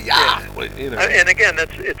like, yeah. And again,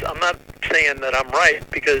 I'm not saying that I'm right,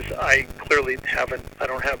 because I clearly I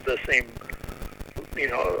don't have the same,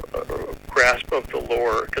 grasp of the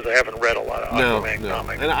lore, because I haven't read a lot of Aquaman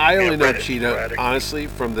comics. And I only know read it Cheetah, sporadically. honestly,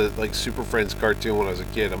 from the Super Friends cartoon when I was a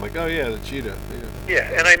kid. I'm like, oh yeah, the Cheetah. Yeah,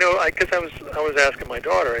 and I know, because I was asking my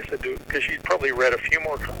daughter. I said, because she's probably read a few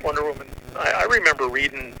more Wonder Woman. I remember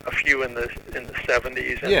reading a few in the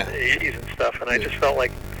 70s and the 80s and stuff, and I just felt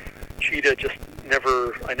like Cheetah just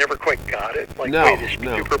I never quite got it. Like, wait, is she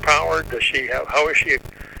superpowered? Does she have? How is she?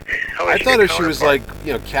 I thought she was like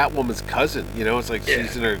Catwoman's cousin. It's like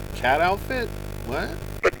she's in her cat outfit. What?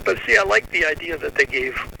 But see, I like the idea that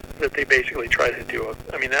they basically tried to do.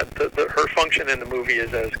 I mean, that her function in the movie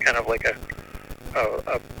is as kind of like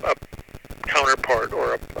a counterpart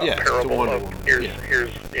or a parable of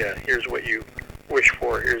here's what you wish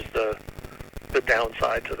for. Here's the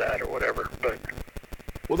downside to that or whatever. But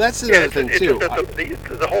well, that's the other thing too.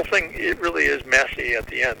 The whole thing, it really is messy at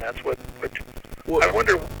the end. That's what. Well, I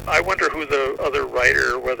wonder who the other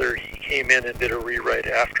writer, whether he came in and did a rewrite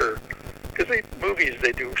after. Because movies,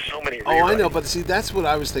 they do so many rewrites. Oh, I know, but see, that's what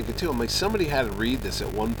I was thinking too. I'm like, somebody had to read this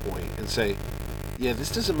at one point and say, yeah, this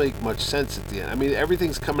doesn't make much sense at the end. I mean,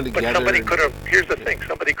 everything's coming together. But somebody could have, here's the thing,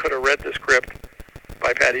 somebody could have read the script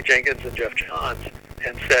by Patty Jenkins and Jeff Johns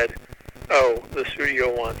and said, oh, the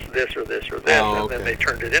studio wants this or this or this, and then they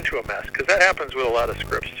turned it into a mess. Because that happens with a lot of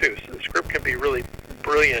scripts too. So the script can be really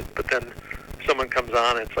brilliant, but then someone comes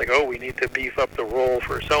on and it's like, oh, we need to beef up the role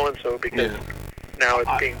for so-and-so because now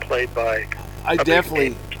it's being played by I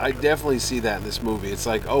definitely see that in this movie. It's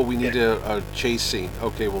like, oh, we need a chase scene.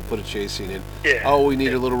 Okay, we'll put a chase scene in. Yeah. Oh, we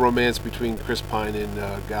need a little romance between Chris Pine and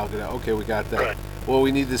Gal Gadot. Okay, we got that. Right. Well,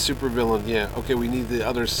 we need the supervillain. Yeah. Okay, we need the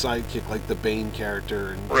other sidekick, like the Bane character.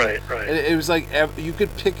 And, right. And it was like you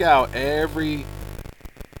could pick out every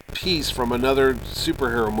piece from another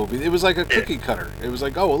superhero movie. It was like a cookie cutter. It was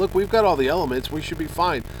like, oh, well, look, we've got all the elements. We should be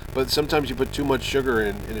fine. But sometimes you put too much sugar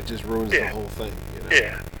in, and it just ruins the whole thing. You know?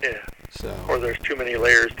 Yeah. So. Or there's too many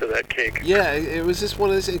layers to that cake. Yeah, it was just one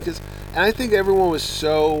of those things. And I think everyone was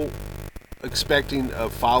so expecting a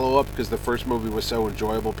follow-up because the first movie was so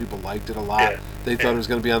enjoyable. People liked it a lot. They thought it was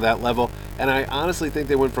going to be on that level. And I honestly think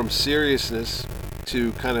they went from seriousness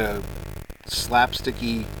to kind of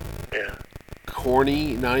slapsticky,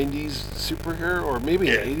 corny 90s superhero, or maybe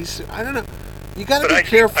an 80s. I don't know. You got to be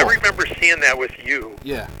careful. I remember seeing that with you.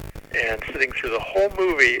 Yeah. And sitting through the whole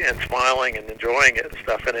movie and smiling and enjoying it and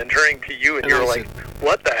stuff, and then turning to you and you're like,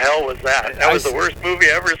 what the hell was that? That was the worst movie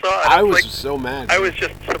I ever saw. And I was so mad. I was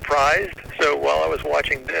just surprised. So while I was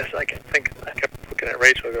watching this, I kept looking at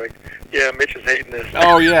Rachel going, yeah, Mitch is hating this.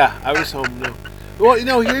 Oh, yeah. I was home. No.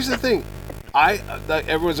 Well, here's the thing.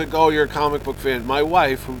 Everyone's like, oh, you're a comic book fan. My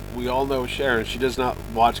wife, who we all know, Sharon, she does not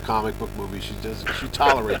watch comic book movies. She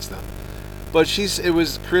tolerates them. But it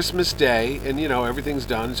was Christmas Day, and everything's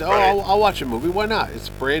done. So, I'll watch a movie. Why not? It's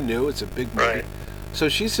brand new. It's a big movie. Right. So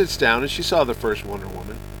she sits down, and she saw the first Wonder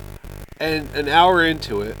Woman. And an hour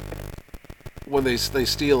into it, when they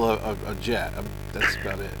steal a jet, that's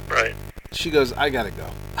about it. Right. She goes, I gotta go.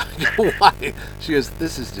 I go, why? She goes,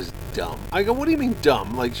 this is just dumb. I go, what do you mean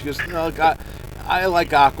dumb? Like, she goes, no, I like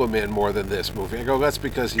Aquaman more than this movie. I go, that's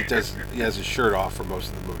because he has his shirt off for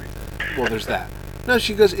most of the movie. Well, there's that. No,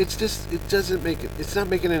 she goes, it's not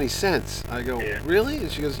making any sense. I go, really?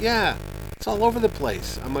 And she goes, yeah, it's all over the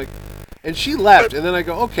place. I'm like, and she left, and then I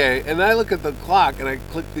go, okay, and then I look at the clock, and I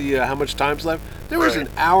click the how much time's left. There was an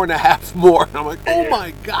hour and a half more, and I'm like, oh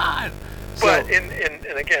my God. But and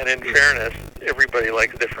again, in fairness, everybody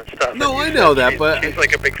likes different stuff. No, I know that, but she's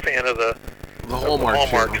like a big fan of the Hallmark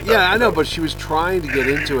stuff. Yeah, I know, but she was trying to get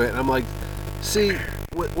into it, and I'm like, see,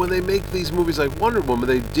 when they make these movies like Wonder Woman,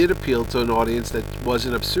 they did appeal to an audience that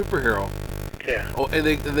wasn't a superhero. Yeah. Oh, and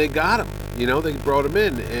they got him. They brought him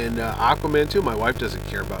in, and Aquaman too. My wife doesn't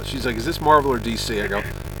care about. She's like, is this Marvel or DC? I go,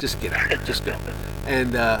 just get out, just go.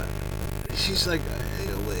 And she's like,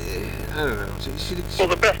 I don't know. Well,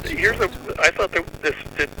 the best. I thought that this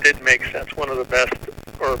did make sense. One of the best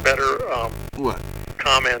or better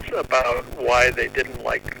comments about why they didn't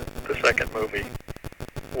like the second movie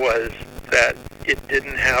was that it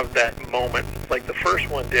didn't have that moment like the first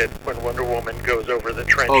one did when Wonder Woman goes over the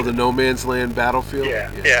trench. Oh, the no man's land battlefield.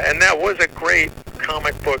 Yeah, and that was a great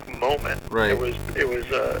comic book moment. Right.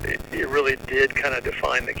 It really did kind of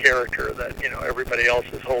define the character that everybody else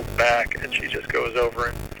is holding back, and she just goes over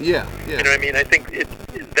and You know what I mean? I think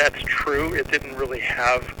that's true. It didn't really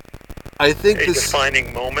have a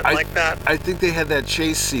defining moment like that. I think they had that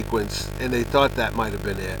chase sequence, and they thought that might have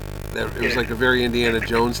been it. It was like a very Indiana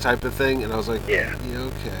Jones type of thing, and I was like, yeah,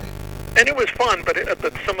 okay. And it was fun, but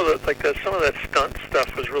some of that stunt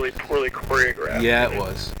stuff was really poorly choreographed. Yeah, it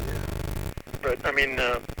was. Yeah. But I mean,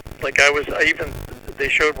 they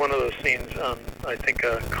showed one of those scenes on, I think,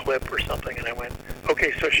 a clip or something, and I went,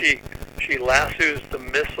 okay, so she lassos the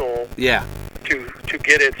missile. Yeah. To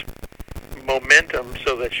get its momentum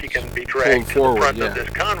so that she can be dragged to the front of this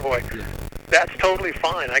convoy. Yeah. That's totally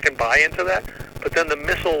fine. I can buy into that. But then the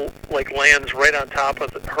missile lands right on top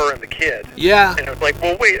of her and the kid. Yeah. And it was like,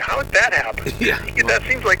 well, wait, how did that happen? Yeah. That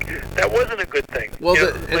seems like that wasn't a good thing. Well,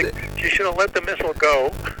 she should have let the missile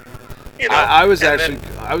go. I was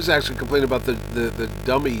actually complaining about the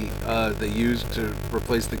dummy they used to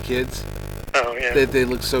replace the kids. Oh yeah. They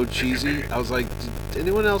look so cheesy. I was like, did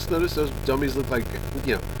anyone else notice those dummies look like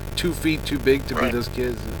 2 feet too big to be those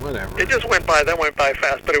kids? Whatever. It just went by. That went by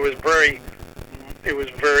fast, but it was very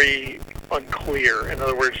unclear. In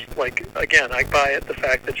other words, again, I buy it, the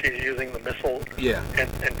fact that she's using the missile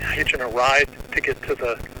and hitching a ride to get to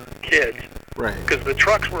the kids. Right. Because the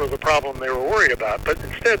trucks were the problem they were worried about. But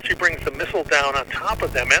instead, she brings the missile down on top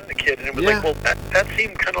of them and the kid. And it was like, well, that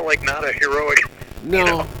seemed kind of like not a heroic...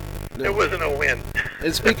 No. It wasn't a win.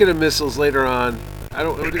 And speaking of missiles, later on,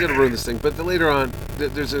 we're going to ruin this thing, but later on,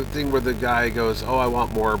 there's a thing where the guy goes, oh, I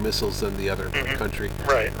want more missiles than the other country.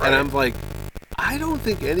 Right. And I'm like, I don't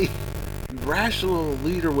think any rational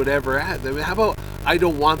leader would ever have them. How about I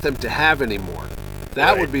don't want them to have any more?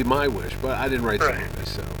 That would be my wish, but I didn't write the movie,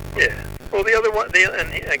 so. Yeah. Well, the other one,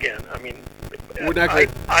 and again, I mean,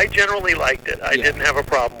 I generally liked it. I didn't have a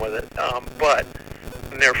problem with it, but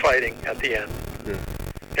they're fighting at the end. Yeah.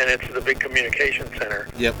 And it's the big communication center.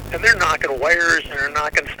 Yep. And they're knocking wires and they're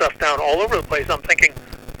knocking stuff down all over the place. I'm thinking,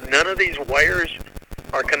 none of these wires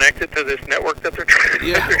are connected to this network that they're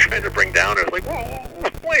trying to bring down. I was like, whoa,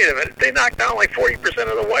 wait a minute. They knocked down like 40%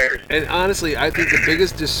 of the wires. And honestly, I think the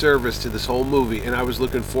biggest disservice to this whole movie, and I was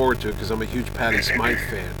looking forward to it because I'm a huge Patty Smythe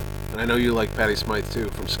fan, I know you like Patti Smythe too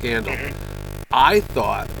from Scandal. Mm-hmm. I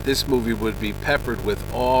thought this movie would be peppered with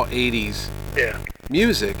all 80s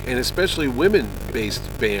music, and especially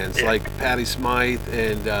women-based bands like Patti Smythe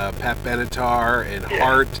and Pat Benatar and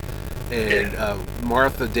Heart and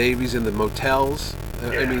Martha Davies and the Motels.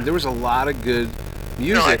 I mean, there was a lot of good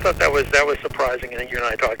music. No, I thought that was surprising. I think you and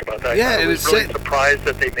I talked about that. Yeah, I and was really surprised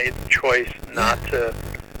that they made the choice not to,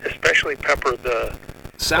 especially pepper the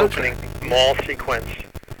soundtrack opening mall sequence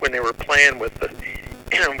when they were playing with the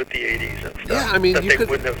 80s and stuff. Yeah, I mean, that you they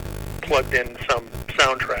wouldn't have plugged in some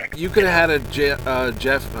soundtrack. You could have had a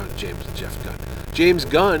James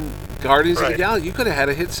Gunn, Guardians of the Galaxy. You could have had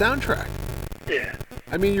a hit soundtrack. Yeah.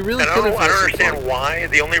 I mean, you really could have. I don't understand why.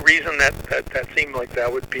 The only reason that seemed like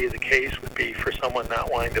that would be the case would be for someone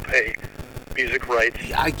not wanting to pay music rights.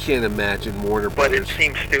 Yeah, I can't imagine Warner But Brothers. it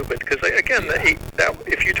seems stupid because, again,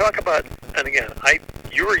 if you talk about, and again,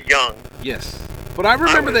 you were young. Yes. But I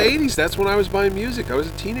remember the 80s. That's when I was buying music. I was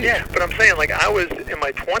a teenager. Yeah, but I'm saying, like, I was in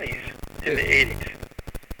my 20s in the 80s.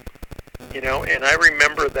 You know, and I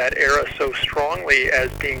remember that era so strongly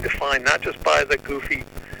as being defined not just by the goofy,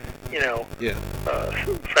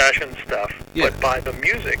 fashion stuff, but by the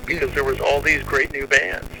music, because there was all these great new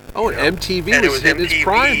bands. Oh, and MTV and was in its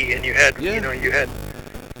prime. And you had, you had.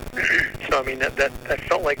 So I mean, that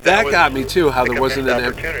felt like that was got me too. How like there wasn't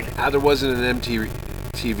an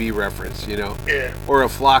MTV reference, Yeah. or a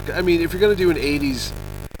flock. I mean, if you're gonna do an '80s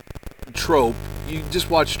trope, you just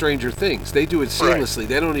watch Stranger Things. They do it seamlessly. Right.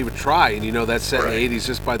 They don't even try, and that's set in the '80s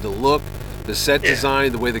just by the look, the set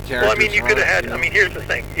design, the way the characters. Well, I mean, you could have had. I mean, here's the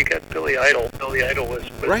thing: you got Billy Idol. Billy Idol was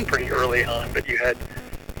pretty early on, but you had,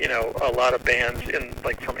 a lot of bands in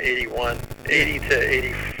from 80 to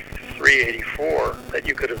 83, 84 that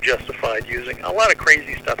you could have justified using. A lot of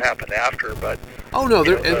crazy stuff happened after, but. Oh no,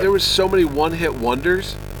 there was so many one-hit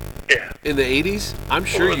wonders. Yeah. In the 80s, I'm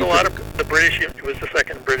sure it was a lot of the British. It was the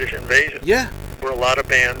second British invasion. Yeah. There were a lot of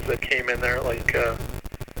bands that came in there, like.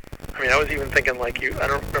 I mean, I was even thinking I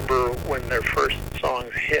don't remember when their first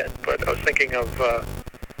songs hit, but I was thinking of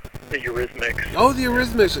the Eurythmics. Oh, the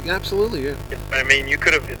Eurythmics, absolutely, yeah. I mean, you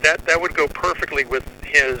could have that would go perfectly with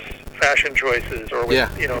his fashion choices, or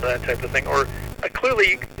with that type of thing. Or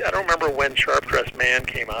clearly, I don't remember when Sharp Dressed Man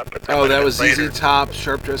came out, but that was ZZ Top.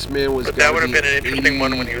 Sharp Dressed Man was. But that would have been an interesting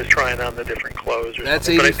one when he was trying on the different clothes. That's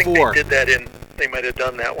something. 84. But I think they did that they might have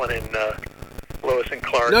done that one in. Lois and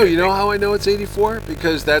Clark. No, you know how I know it's 84?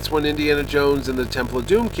 Because that's when Indiana Jones and the Temple of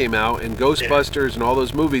Doom came out, and Ghostbusters and all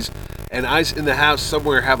those movies. And I, in the house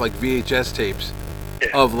somewhere, have VHS tapes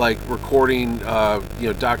of recording,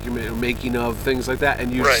 document making of things like that,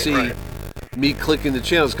 and you see me clicking the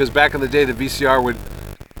channels. Because back in the day, the VCR would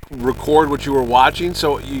record what you were watching,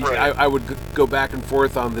 so I would go back and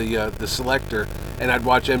forth on the selector, and I'd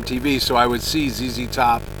watch MTV, so I would see ZZ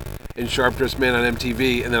Top and Sharp Dressed Man on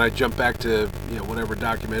MTV, and then I jump back to whatever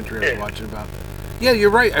documentary I was watching about. Yeah, you're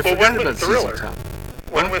right. I forgot about Thriller. ZZ Top.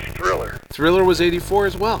 When was Thriller? Thriller was 84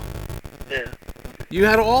 as well. Yeah. You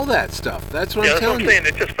had all that stuff. That's what I'm telling you. That's what I'm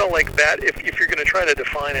saying. It just felt like that. If you're going to try to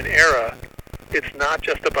define an era, it's not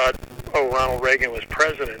just about Ronald Reagan was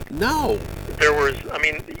president. No. There was. I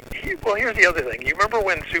mean, here's the other thing. You remember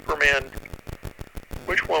when Superman?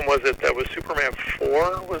 Which one was it? That was Superman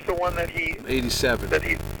 4 was the one that he... 87.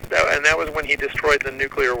 And that was when he destroyed the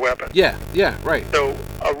nuclear weapon. Yeah, right. So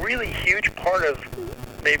a really huge part of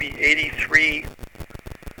maybe 83,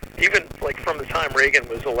 even from the time Reagan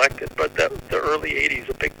was elected, but the early 80s,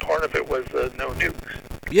 a big part of it was no nukes.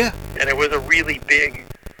 Yeah. And it was a really big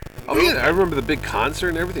movement. I remember the big concert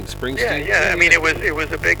and everything, Springsteen. Yeah. I mean, it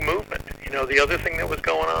was a big movement. The other thing that was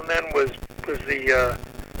going on then was the...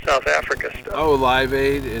 South Africa stuff. Oh, Live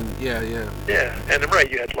Aid, and yeah. Yeah, and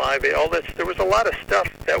you had Live Aid. All this, there was a lot of stuff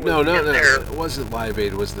that was there. No, it wasn't Live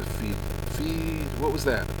Aid. It was the feed. What was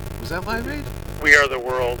that? Was that Live Aid? We Are the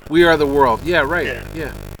World. We Are the World. Yeah, right.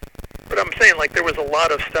 Yeah. But I'm saying, there was a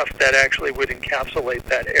lot of stuff that actually would encapsulate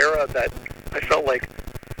that era. That I felt like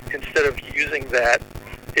instead of using that,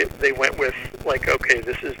 they went with okay,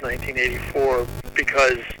 this is 1984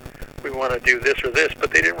 because we want to do this or this, but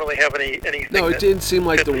they didn't really have anything. No, it didn't seem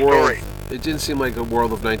like the world. Story. It didn't seem like a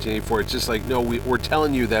world of 1984. It's just we're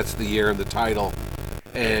telling you that's the year in the title,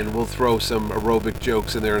 and we'll throw some aerobic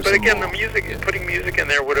jokes in there. And but again, the music, putting music in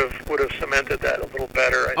there would have cemented that a little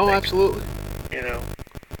better. I think. Absolutely.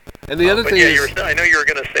 And the other thing is, I know you were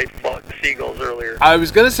going to say Flock of Seagulls earlier. I was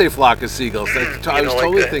going to say Flock of Seagulls. I was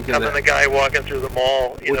totally thinking that. Having the guy walking through the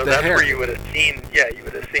mall, that's hair. where you would have seen. Yeah, you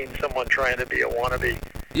would have seen someone trying to be a wannabe.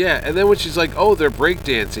 Yeah, and then when she's like, "Oh, they're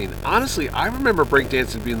breakdancing." Honestly, I remember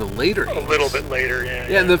breakdancing being the later 80s. A little bit later, yeah.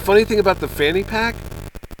 Yeah, and the funny thing about the fanny pack,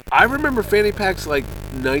 I remember fanny packs like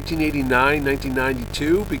 1989,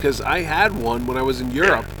 1992, because I had one when I was in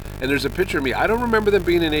Europe, and there's a picture of me. I don't remember them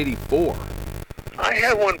being in 84. I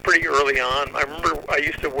had one pretty early on. I remember I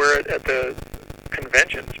used to wear it at the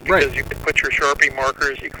conventions because you could put your Sharpie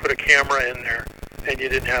markers, you could put a camera in there, and you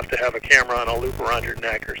didn't have to have a camera on a loop around your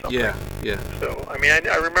neck or something. Yeah. So, I mean,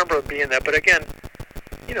 I remember it being that, but again,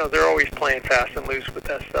 you know, they're always playing fast and loose with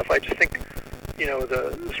that stuff. I just think, you know,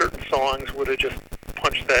 the certain songs would have just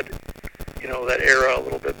punched that, you know, that era a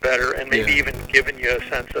little bit better, and maybe even given you a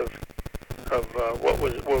sense of what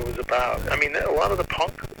was about. I mean, a lot of the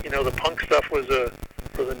punk, you know, the punk stuff was a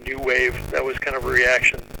new wave. That was kind of a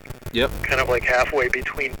reaction. Yep. Kind of like halfway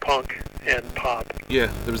between punk and pop. Yeah,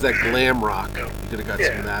 there was that glam rock. You could have got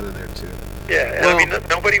some of that in there too. Yeah, and I mean,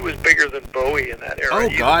 nobody was bigger than Bowie in that era. Oh,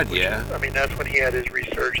 God, I mean, that's when he had his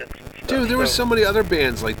resurgence and stuff. Dude, there were so many other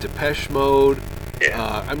bands like Depeche Mode.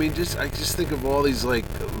 Yeah. I mean, I just think of all these like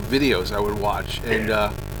videos I would watch. And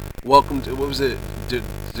Welcome to, what was it?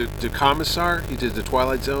 The Commissar? He did the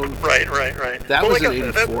Twilight Zone. Right. That was in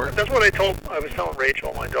 '84. That's what I was telling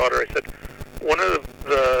Rachel, my daughter. I said one of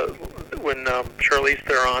when Charlize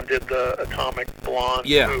Theron did the Atomic Blonde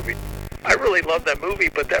movie. I really loved that movie,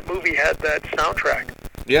 but that movie had that soundtrack.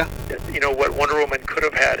 Yeah. You know, what Wonder Woman could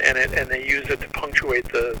have had in it, and they used it to punctuate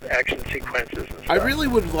the action sequences and stuff. I really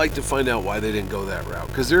would like to find out why they didn't go that route,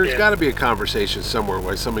 because there's got to be a conversation somewhere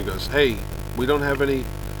where somebody goes, hey, we don't have any...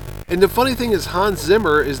 And the funny thing is, Hans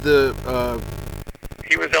Zimmer is the...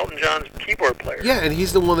 he was Elton John's keyboard player. Yeah, and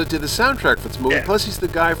he's the one that did the soundtrack for this movie, plus he's the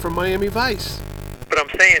guy from Miami Vice. But I'm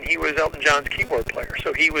saying he was Elton John's keyboard player,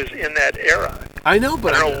 so he was in that era. I know,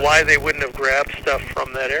 but I don't know why they wouldn't have grabbed stuff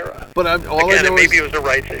from that era. But I know maybe it was a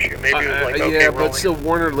rights issue. Maybe it was like, okay, but still,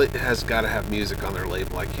 Warner has got to have music on their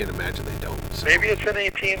label. I can't imagine they don't. So. Maybe it's an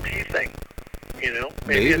AT&T thing. You know,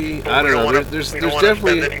 maybe I don't know. There's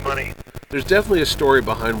definitely spend any money. There's definitely a story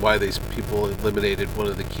behind why these people eliminated one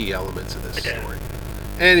of the key elements of this story.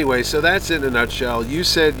 Anyway, so that's it in a nutshell. You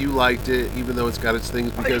said you liked it, even though it's got its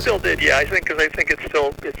things. Because I still did, yeah. I think it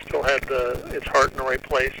still had its heart in the right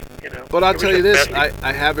place, you know. But I'll tell you this: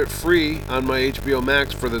 I have it free on my HBO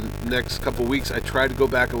Max for the next couple weeks. I tried to go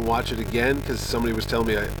back and watch it again because somebody was telling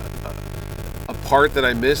me a part that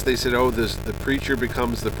I missed. They said, "Oh, the preacher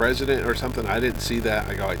becomes the president or something." I didn't see that.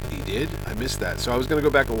 I go, "He did? I missed that." So I was going to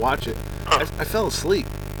go back and watch it. I fell asleep.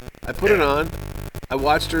 I put it on. I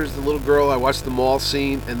watched her as the little girl. I watched the mall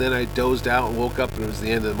scene, and then I dozed out and woke up, and it was the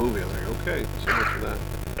end of the movie. I was like, okay, so much for that.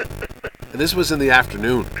 And this was in the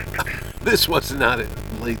afternoon. This was not at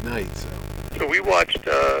late night. So we watched.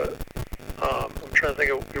 I'm trying to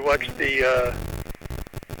think. We watched the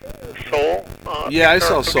Soul. Yeah, I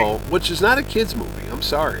saw Soul, which is not a kids movie. I'm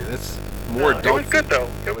sorry, that's more adult. It was good though.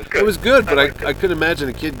 It was good. It was good, but I couldn't imagine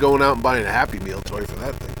a kid going out and buying a Happy Meal toy for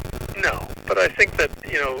that thing. No, but I think that,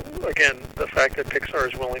 you know, again, the fact that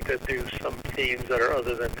Pixar is willing to do some themes that are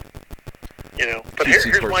other than, you know. But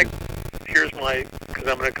here's my, because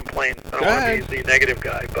I'm going to complain. I don't want to be the negative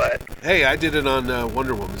guy, but hey, I did it on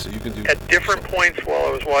Wonder Woman, so you can do. At different points while I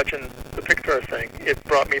was watching the Pixar thing, it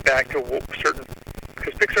brought me back to certain,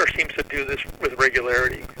 because Pixar seems to do this with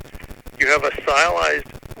regularity. You have a stylized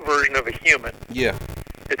version of a human. Yeah.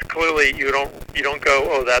 It's clearly you don't go,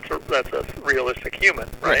 oh, that's a realistic human,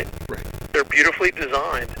 right? Right. They're beautifully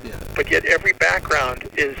designed, but yet every background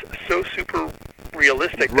is so super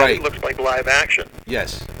realistic that it looks like live action.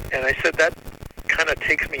 Yes. And I said that kind of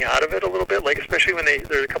takes me out of it a little bit, like especially when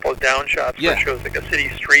there's a couple of down shots where it shows like a city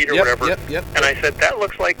street or whatever. Yep. And I said that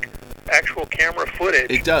looks like actual camera footage.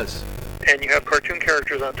 It does. And you have cartoon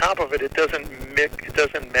characters on top of it. It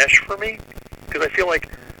doesn't mesh for me, because I feel like,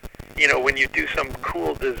 you know, when you do some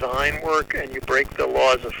cool design work and you break the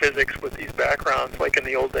laws of physics with these backgrounds, like in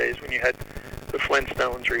the old days when you had the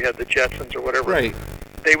Flintstones or you had the Jetsons or whatever,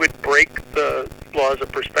 they would break the laws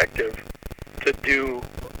of perspective to do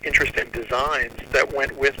interesting designs that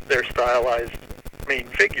went with their stylized main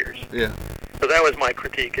figures. Yeah. So that was my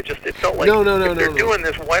critique. It felt like if they're doing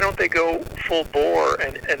this, why don't they go full bore?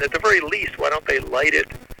 And at the very least, why don't they light it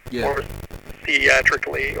or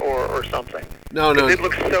theatrically or something? No. It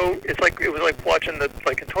looks so. It was like watching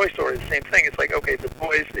like in Toy Story, the same thing. It's like, okay, the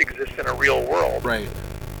boys exist in a real world, right?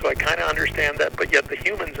 So I kind of understand that, but yet the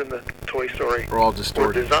humans in the Toy Story are all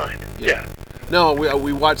distorted. Were designed. Yeah. No,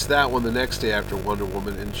 we watched that one the next day after Wonder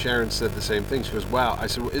Woman, and Sharon said the same thing. She goes, "Wow!" I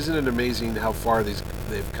said, "Well, isn't it amazing how far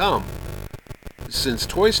they've come since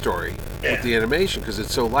Toy Story with the animation? Because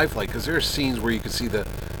it's so lifelike. Because there are scenes where you can see the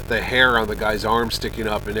hair on the guy's arm sticking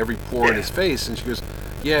up and every pore in his face." And she goes,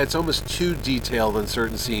 "Yeah, it's almost too detailed in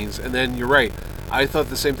certain scenes." And then you're right. I thought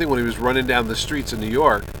the same thing when he was running down the streets of New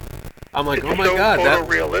York. I'm like, It's oh my so God,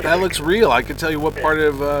 photorealistic. that looks real. I can tell you what part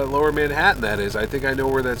of Lower Manhattan that is. I think I know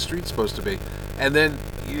where that street's supposed to be. And then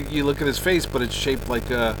you look at his face, but it's shaped like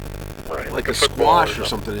a football squash or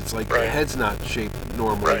something. It's like Right. the head's not shaped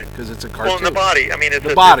normally because it's a cartoon. Well, in the body. I mean, it's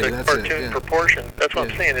The a, body, it's a that's it, cartoon yeah. proportion. That's what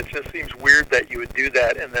Yeah. I'm saying. It just seems weird that you would do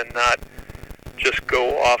that and then not just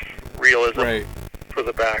go off realism Right. for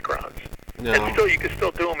the backgrounds. No. And still, you could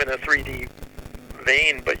still do them in a 3D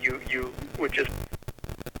vein, but you would just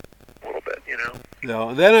a little bit, you know. No.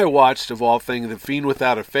 And then I watched, of all things, The Fiend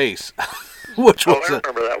Without a Face, which Oh, was I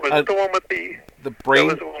remember that. Was it the one with the brain.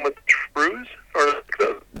 That was the one with Trues, or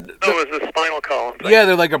it was the spinal column thing. Yeah,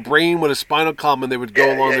 they're like a brain with a spinal column, and they would go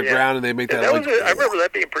Yeah, along yeah, the yeah. ground, and they make Yeah, that. that was. I remember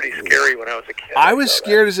that being pretty scary when I was a kid. I was saw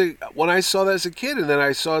scared when I saw that as a kid, and then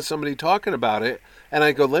I saw somebody talking about it, and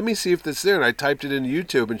I go, let me see if it's there, and I typed it into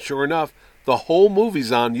YouTube, and sure enough, the whole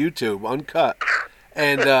movie's on YouTube, uncut,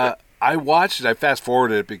 and I watched it. I fast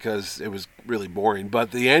forwarded it because it was really boring, but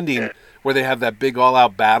the ending where they have that big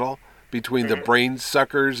all-out battle between the brain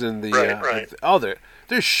suckers and the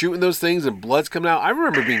they're shooting those things and blood's coming out. I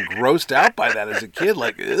remember being grossed out by that as a kid,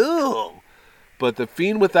 like ew. But The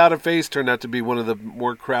Fiend Without a Face turned out to be one of the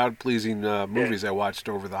more crowd-pleasing movies I watched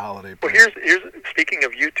over the holiday Well, break. here's speaking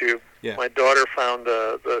of YouTube. Yeah. My daughter found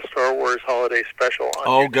the Star Wars Holiday Special on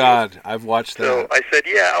Oh YouTube. God, I've watched that. So I said,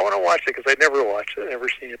 yeah, I want to watch it because I'd never watched it, never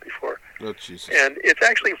seen it before. Oh Jesus. And it's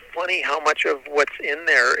actually funny how much of what's in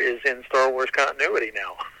there is in Star Wars continuity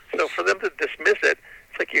now. So for them to dismiss it,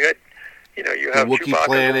 it's like you have Wookiee Chewbacca's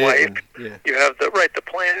planet wife, and- you have the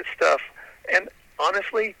planet stuff, and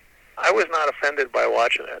honestly, I was not offended by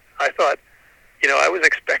watching it. I thought, I was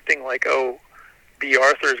expecting like, B.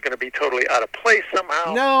 Arthur is going to be totally out of place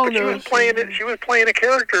somehow. But she was playing it. She was playing a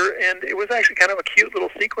character, and it was actually kind of a cute little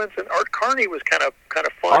sequence. And Art Carney was kind of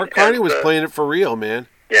fun. Art Carney was playing it for real, man.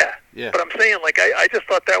 Yeah. Yeah. But I'm saying, like, I just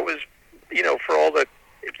thought that was, for all the,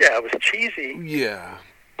 it was cheesy. Yeah.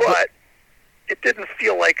 But it didn't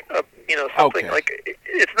feel like something Okay. like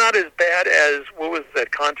it's not as bad as what was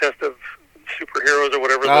that contest of superheroes or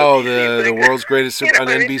whatever. Oh, DC the thing. world's greatest super on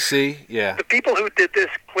what I mean? NBC. Yeah. The people who did this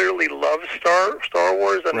clearly love Star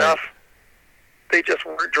Wars enough. They just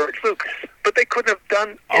weren't George Lucas, but they couldn't have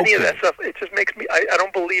done any of that stuff. It just makes me. I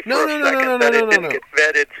don't believe for a second that it didn't get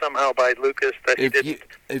vetted somehow by Lucas. That he didn't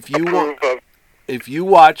approve of. If you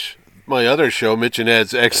watch my other show, Mitch and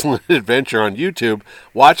Ed's Excellent Adventure on YouTube,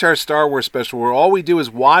 watch our Star Wars special where all we do is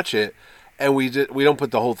watch it, and we don't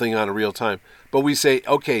put the whole thing on in real time, but we say,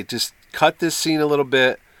 okay, just cut this scene a little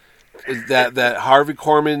bit. That Harvey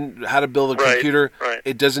Korman, How to Build a Computer. Right.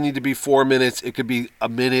 It doesn't need to be 4 minutes. It could be a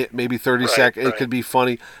minute, maybe 30 seconds. It could be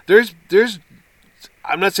funny. There's.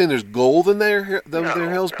 I'm not saying there's gold in their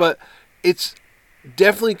hills, but it's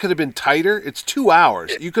definitely could have been tighter. It's 2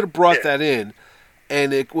 hours. You could have brought that in,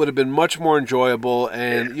 and it would have been much more enjoyable.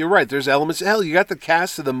 And you're right. There's elements. Hell, you got the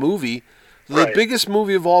cast of the movie, the biggest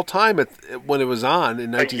movie of all time when it was on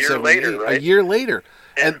in 1978. A year later.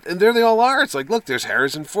 And there they all are. It's like, look, there's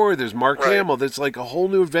Harrison Ford, there's Mark Hamill. There's like a whole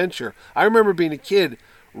new adventure. I remember being a kid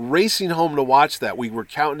racing home to watch that. We were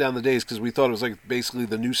counting down the days because we thought it was like basically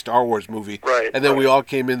the new Star Wars movie. And then we all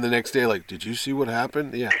came in the next day like, did you see what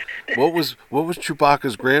happened? Yeah. What was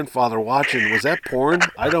Chewbacca's grandfather watching? Was that porn?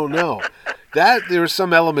 I don't know. There were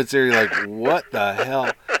some elements there you're like, what the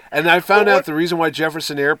hell? And I found out the reason why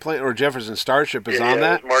Jefferson Starship is on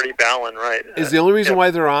that. Marty Ballin, right? Is the only reason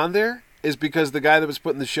why they're on there is because the guy that was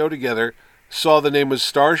putting the show together saw the name was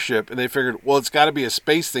Starship, and they figured, well, it's got to be a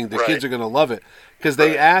space thing. The kids are going to love it. Because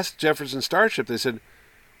they asked Jefferson Starship, they said,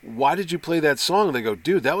 why did you play that song? And they go,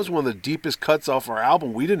 dude, that was one of the deepest cuts off our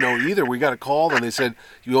album. We didn't know either. We got a call, and they said,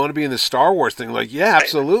 you want to be in the Star Wars thing? Like, yeah,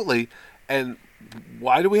 absolutely. And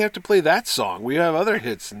why do we have to play that song? We have other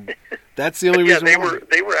hits, and that's the only reason. They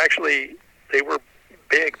were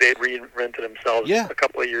big. They had reinvented themselves a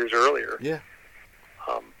couple of years earlier. Yeah.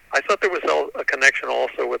 I thought there was a connection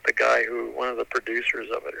also with the guy one of the producers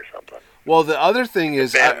of it or something. Well, the other thing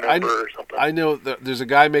is, I know there's a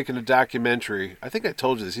guy making a documentary. I think I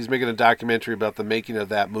told you this. He's making a documentary about the making of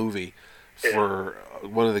that movie for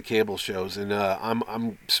one of the cable shows, and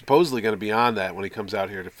I'm supposedly going to be on that when he comes out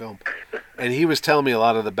here to film. And he was telling me a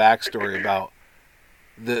lot of the backstory about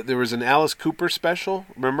there was an Alice Cooper special.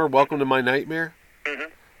 Remember, Welcome to My Nightmare? Mm-hmm.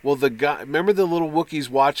 Well, the guy, remember the little Wookiees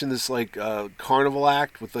watching this like carnival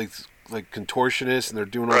act with like contortionists, and they're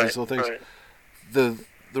doing all these little things.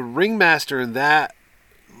 The ringmaster in that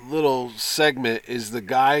little segment is the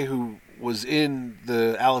guy who was in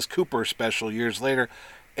the Alice Cooper special years later,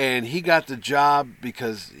 and he got the job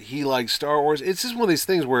because he liked Star Wars. It's just one of these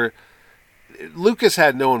things where Lucas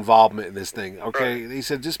had no involvement in this thing, okay? Right. He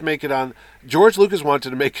said, just make it on... George Lucas wanted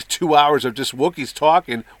to make it 2 hours of just Wookiees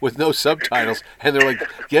talking with no subtitles, and they're like,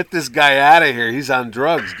 get this guy out of here. He's on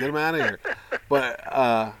drugs. Get him out of here. But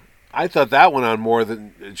I thought that went on more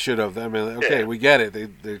than it should have. I mean, okay, we get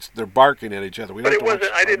it. They're barking at each other. But it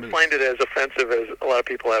wasn't... I didn't find it as offensive as a lot of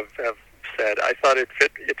people have said. I thought it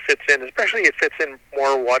fits in, especially it fits in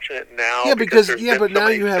more watching it now. Yeah, because but now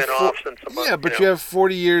you have you have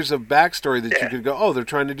 40 years of backstory that you could go, oh, they're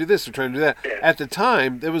trying to do this, they're trying to do that. Yeah. At the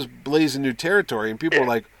time, it was blazing new territory, and people were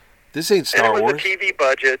like, this ain't Star Wars. And it was a TV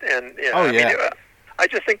budget, and I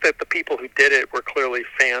just think that the people who did it were clearly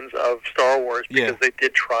fans of Star Wars because they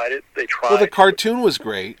did try it. They tried. Well, the cartoon was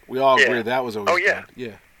great. We all agree that was always good.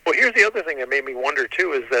 Yeah. Well, here's the other thing that made me wonder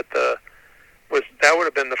too is that that would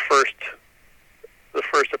have been the first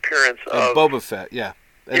appearance of Boba Fett, yeah.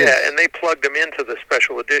 And they plugged him into the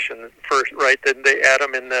special edition first, right? Didn't they add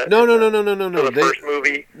him in the... No. The first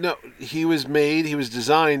movie? No, he was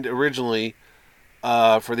designed originally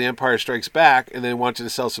for The Empire Strikes Back, and they wanted to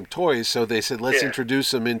sell some toys, so they said, let's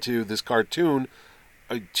introduce him into this cartoon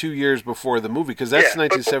 2 years before the movie, because that's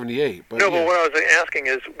 1978. But what I was asking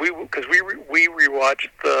is, because we rewatched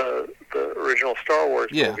the original Star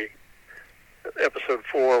Wars movie. Episode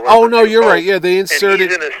 4. Oh no, you're right. Yeah, they inserted.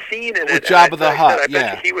 And he's in a scene in with Jabba the Hutt. I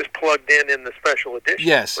bet he was plugged in the special edition.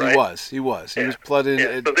 Yes, right? He was. He was plugged in.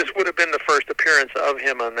 Yeah. So this would have been the first appearance of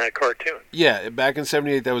him on that cartoon. Yeah, back in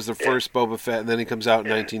 '78, that was the first Boba Fett, and then he comes out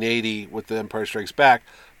in 1980 with The Empire Strikes Back.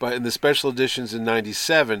 But in the special editions in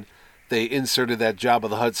 '97, they inserted that Jabba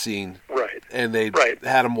the Hutt scene. Right. And they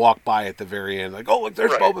had him walk by at the very end, like, oh look,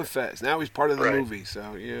 there's Boba Fett. Now he's part of the movie.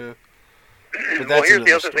 So yeah. Well, here's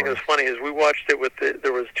the other thing that's funny is we watched it with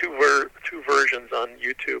there was two versions on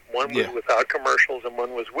YouTube. One was without commercials and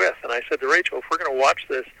one was with. And I said to Rachel, if we're going to watch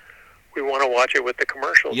this, we want to watch it with the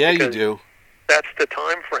commercials. Yeah, you do. That's the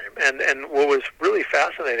time frame. And what was really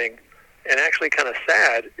fascinating and actually kind of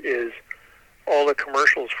sad is all the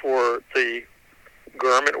commercials for the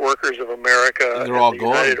Garment Workers of America and all the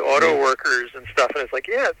United Auto Workers and stuff. And it's like,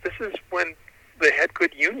 this is when they had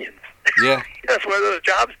good unions. Yeah. That's why those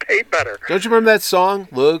jobs paid better. Don't you remember that song?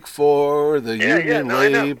 Look for the union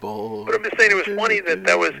label. But I'm just saying it was funny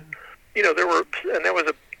that was, there were, and that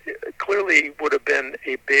was clearly would have been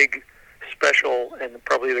a big special, and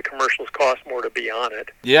probably the commercials cost more to be on it.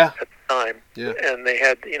 Yeah. At the time. Yeah. And they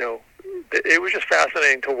had, it was just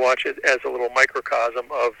fascinating to watch it as a little microcosm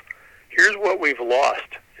of here's what we've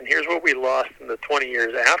lost, and here's what we lost in the 20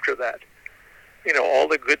 years after that. All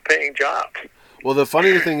the good paying jobs. Well, the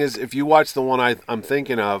funny thing is, if you watch the one I'm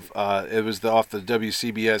thinking of, it was off the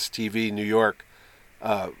WCBS TV New York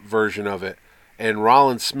version of it, and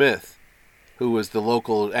Rollin Smith, who was the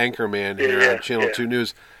local anchor man here on Channel 2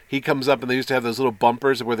 News, he comes up, and they used to have those little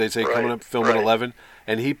bumpers where they say, coming up, film at 11,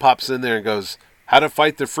 and he pops in there and goes, how to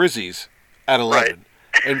fight the frizzies at 11.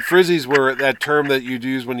 Right. And frizzies were that term that you'd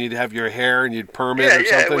use when you'd have your hair and you'd perm it or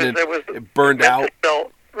something, it burned out.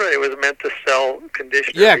 Right, it was meant to sell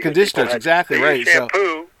conditioner. Yeah, conditioners, exactly they right. Used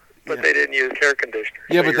shampoo, but they didn't use hair conditioner.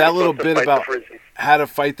 Yeah, but that little bit about how to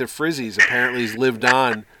fight the frizzies apparently has lived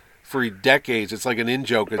on for decades. It's like an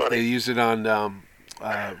in-joke. They use it on,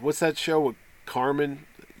 what's that show with Carmen?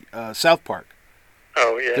 South Park.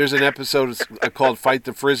 Oh, yeah. There's an episode called Fight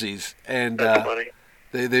the Frizzies, and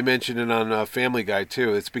they mention it on Family Guy,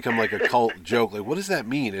 too. It's become like a cult joke. Like, what does that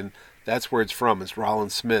mean? And that's where it's from. It's Rollin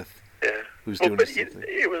Smith. Yeah. Who's doing this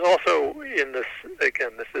it was also in this, again,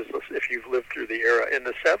 this is if you've lived through the era, in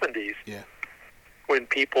the 70s, when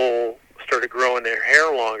people started growing their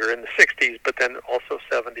hair longer, in the 60s, but then also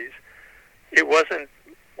 70s, it wasn't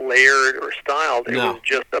layered or styled. It was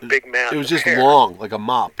just a big mass. It was of just hair. long, like a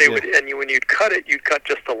mop. They would, and when you'd cut it, you'd cut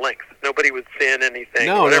just the length. Nobody would thin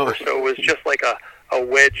anything, whatever. So it was just like a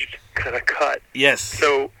wedged kind of cut. Yes.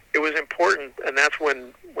 So it was important, and that's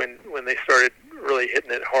when they started really hitting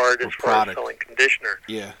it hard as far as selling conditioner.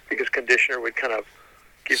 Yeah. Because conditioner would kind of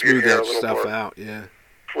give smooth your hair that a little stuff more out. Yeah.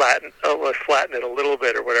 Flatten it a little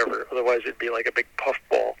bit or whatever. Otherwise, it'd be like a big puff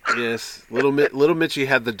ball. Yes. Little Mitchie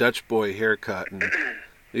had the Dutch boy haircut, and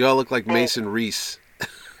you all look like Mason Reese.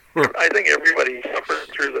 I think everybody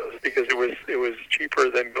suffered through those because it was cheaper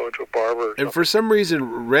than going to a barber. And for some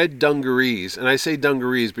reason, red dungarees, and I say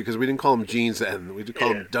dungarees because we didn't call them jeans then. We did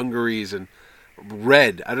call them dungarees, and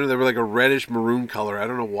red. I don't know. They were like a reddish maroon color. I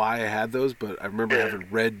don't know why I had those, but I remember having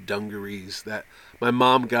red dungarees that my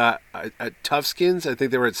mom got at Toughskins. I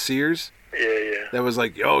think they were at Sears. Yeah. That was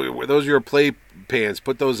like, yo, those are your play pants.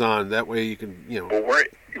 Put those on. That way you can, Well,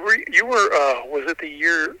 you were was it the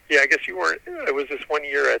year? Yeah, I guess you weren't. It was this one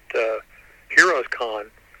year at Heroes Con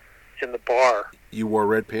in the bar. You wore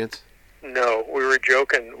red pants? No, we were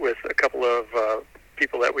joking with a couple of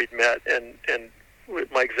people that we'd met, and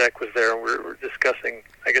Mike Zeck was there, and we were discussing,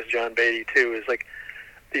 I guess John Beatty too, is like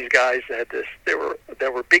these guys had this, they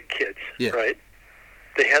were big kids, right?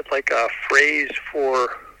 They had like a phrase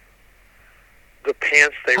for the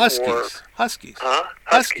pants they wore. Huskies. Huh?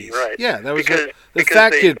 Huskies, right. Yeah, that was the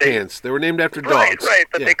fat kid pants. They were named after dogs. Right,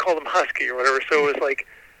 but they called them Husky or whatever, so it was like,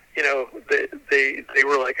 you know, they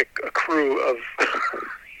were like a crew of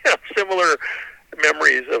similar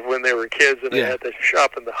memories of when they were kids, and they had to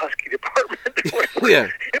shop in the Husky department.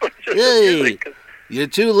 It was just amusing. You're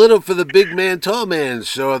too little for the big man, tall man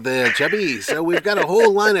show there, chubby. So we've got a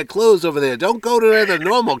whole line of clothes over there. Don't go to the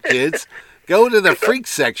normal kids. Go to the freak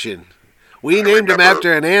section. We named them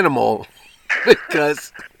after an animal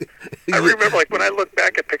because... I remember, like, when I look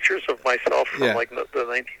back at pictures of myself from, like, the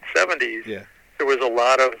 1970s, there was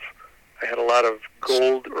I had a lot of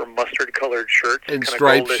gold or mustard-colored shirts. And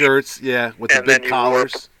striped shirts, with the big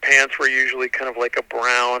collars. Pants were usually kind of like a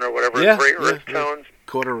brown or whatever, very earth tones.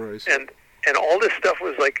 Corduroys. And all this stuff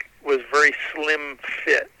was very slim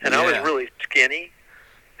fit, and I was really skinny,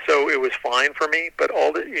 so it was fine for me. But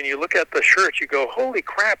when you look at the shirt, you go, "Holy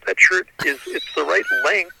crap! That shirt it's the right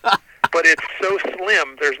length, but it's so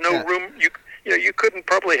slim. There's no room. You couldn't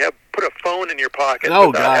probably have put a phone in your pocket.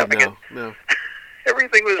 Oh God, no.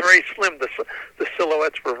 Everything was very slim. The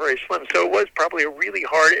silhouettes were very slim, so it was probably a really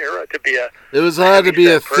hard era to be a. It was hard to be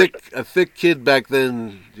a thick kid back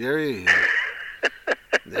then, Jerry.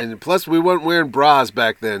 And plus, we weren't wearing bras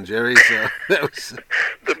back then, Jerry. So that was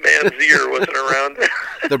the man's ear wasn't around.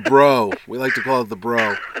 The bro, we like to call it the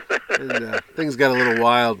bro. And things got a little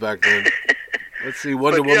wild back then. Let's see,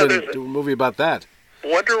 Wonder Woman, do a movie about that.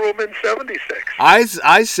 Wonder Woman 76.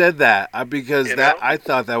 I said that because I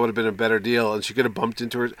thought that would have been a better deal, and she could have bumped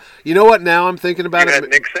into her. You know what? Now I'm thinking about it. You had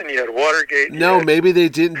Nixon, you had Watergate. No, maybe they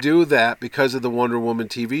didn't do that because of the Wonder Woman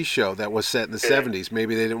TV show that was set in the 70s.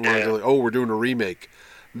 Maybe they didn't want to go, we're doing a remake.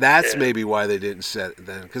 That's maybe why they didn't set it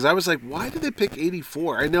then. Because I was like, why did they pick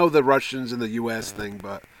 84? I know the Russians and the U.S. thing,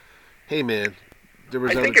 but hey, man.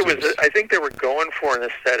 I think they were going for an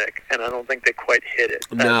aesthetic, and I don't think they quite hit it.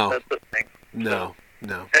 That's the thing. No.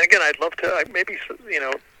 And again, I'd love to maybe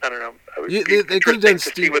I don't know. They could have done to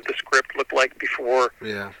see what the script looked like before.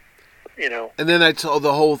 Yeah. And then I told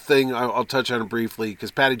the whole thing. I'll touch on it briefly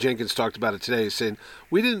because Patty Jenkins talked about it today, saying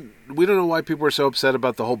we don't know why people are so upset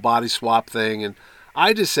about the whole body swap thing. And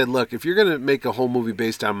I just said, look, if you're going to make a whole movie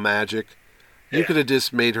based on magic, you could have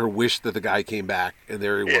just made her wish that the guy came back, and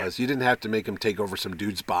there he was. You didn't have to make him take over some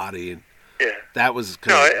dude's body, and that was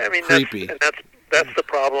kind of creepy. That's the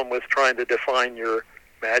problem with trying to define your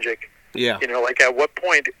magic. Yeah. Like at what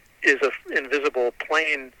point is an invisible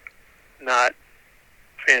plane not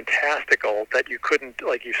fantastical that you couldn't,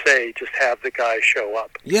 like you say, just have the guy show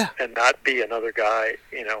up? Yeah. And not be another guy,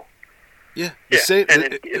 Yeah. It's got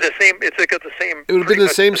the same. It would have been the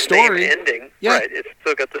same story. Same ending. Yeah. Right. It's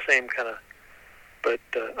still got the same kind of. But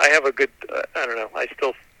I have a good. I don't know.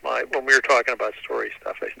 When we were talking about story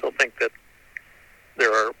stuff, I still think that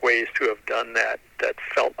there are ways to have done that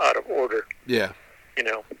felt out of order. Yeah.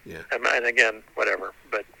 Yeah. And again, whatever.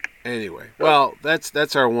 But anyway, well,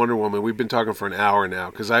 that's our Wonder Woman. We've been talking for an hour now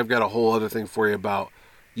because I've got a whole other thing for you about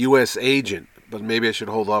U.S. Agent, but maybe I should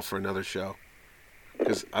hold off for another show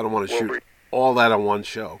because I don't want to shoot all that on one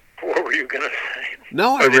show. What were you going to say?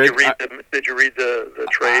 No, did you read the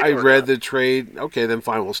trade? I read the trade. Okay, then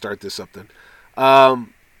fine. We'll start this up then. All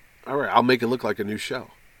right, I'll make it look like a new show.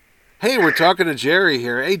 Hey, we're talking to Jerry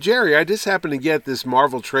here. Hey, Jerry, I just happened to get this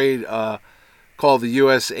Marvel trade called The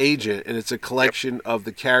U.S. Agent, and it's a collection of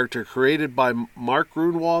the character created by Mark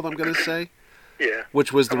Gruenwald, I'm going to say. Yeah.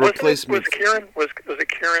 Which was the replacement. Was it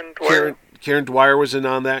Kieran Dwyer? Kieran Dwyer was in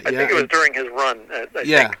on that, I think it was during his run. I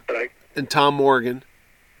think, and Tom Morgan.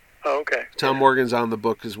 Oh, okay. Tom Morgan's on the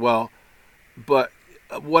book as well. But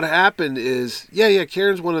what happened is,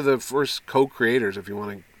 Kieran's one of the first co-creators, if you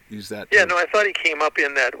want to use that term. Yeah, no, I thought he came up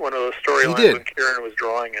in that one of those storylines when Kieran was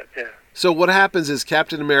drawing it. Yeah. So what happens is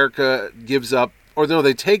Captain America gives up, or no,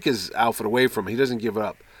 they take his outfit away from him. He doesn't give it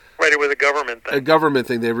up. Right, it was a government thing. A government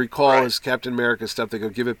thing. They recall his Captain America stuff. They go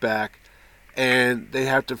give it back, and they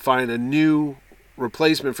have to find a new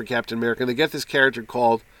replacement for Captain America. And they get this character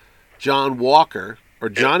called John Walker, or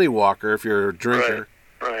Johnny Walker if you're a drinker.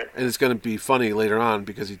 Right. And it's going to be funny later on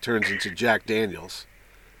because he turns into Jack Daniels.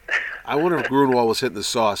 I wonder if Gruenwald was hitting the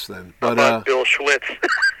sauce then. But Bill Schlitz.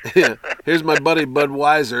 Yeah, here's my buddy Bud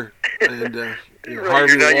Weiser and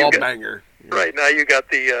Harvey Wallbanger. Right, now you got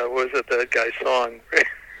the, what was it, that guy's song?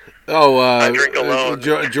 I Drink Alone.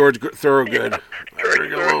 George Thorogood. Yeah. I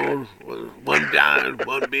drink alone, one dime,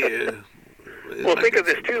 one beer. Well, think of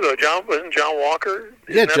this too, though. Wasn't John Walker?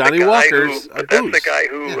 Yeah, Johnny Walker's That's the guy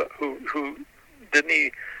who didn't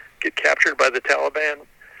he get captured by the Taliban?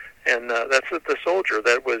 And that's the soldier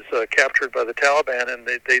that was captured by the Taliban, and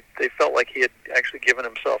they felt like he had actually given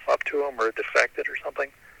himself up to them or defected or something.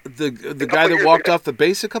 The guy that walked off the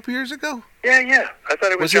base a couple years ago? Yeah. I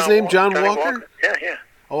thought it was his name Johnny Walker? Yeah.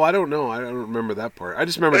 Oh, I don't know. I don't remember that part. I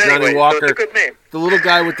just remember Johnny Johnny Walker. So it's a good name. The little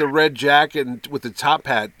guy with the red jacket and with the top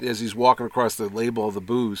hat as he's walking across the label of the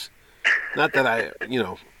booze. Not that I,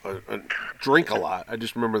 drink a lot. I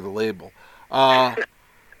just remember the label.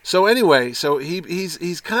 So anyway,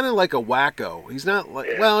 he's kind of like a wacko. He's not like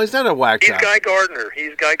he's not a whack job. He's Guy Gardner.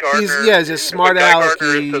 He's a smart aleck. Guy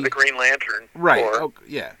Gardner is the Green Lantern. Right. Oh,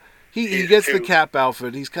 yeah. He gets the Cap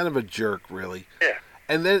outfit. He's kind of a jerk, really. Yeah.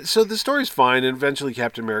 And then, so the story's fine, and eventually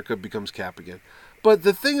Captain America becomes Cap again. But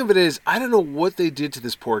the thing of it is, I don't know what they did to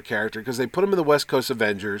this poor character, because they put him in the West Coast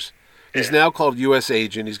Avengers. He's now called U.S.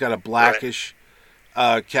 Agent. He's got a blackish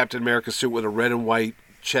Captain America suit with a red and white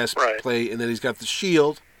chest plate, and then he's got the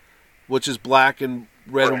shield, which is black and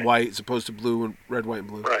red and white, as opposed to blue and red, white, and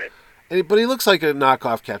blue. Right. But he looks like a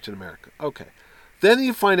knockoff Captain America. Okay. Then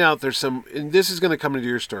you find out there's some, and this is going to come into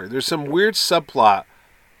your story, there's some weird subplot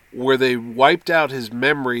where they wiped out his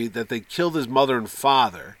memory that they killed his mother and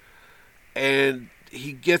father, and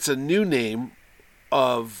he gets a new name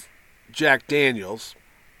of Jack Daniels,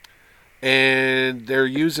 and they're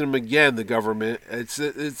using him again, the government. It's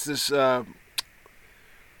this, I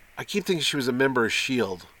keep thinking she was a member of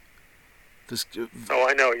S.H.I.E.L.D. Oh,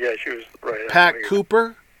 I know, yeah, she was, right. Pat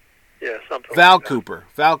Cooper? Yeah, something Val like that. Cooper.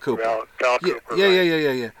 Val Cooper. Val Cooper.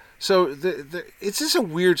 Yeah. So it's just a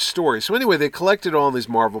weird story. So anyway, they collected all these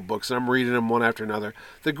Marvel books, and I'm reading them one after another.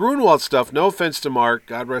 The Grunwald stuff, no offense to Mark,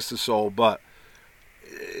 God rest his soul, but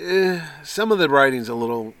some of the writing's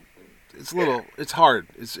it's hard.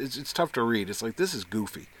 It's tough to read. It's like, this is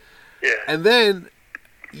goofy. Yeah. And then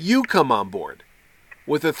you come on board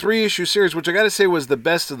with a 3-issue series, which I got to say was the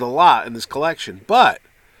best of the lot in this collection. But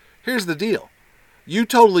here's the deal. You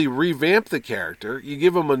totally revamp the character. You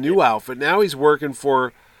give him a new outfit. Now he's working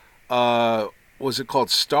for, was it called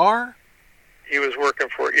Star? He was working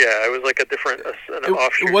for, it was like a different, an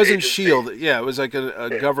offshoot It wasn't agency. S.H.I.E.L.D. Yeah, it was like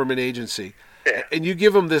a government agency. Yeah. And you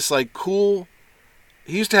give him this, like, cool,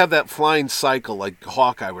 he used to have that flying cycle like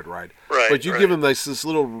Hawkeye would ride. Right. But you give him this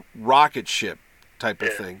little rocket ship type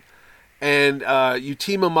of thing. And you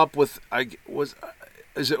team him up with,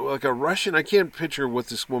 is it like a Russian? I can't picture what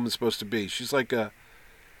this woman's supposed to be. She's like a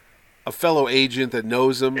fellow agent that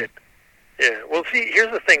knows him. Yeah. Well, see,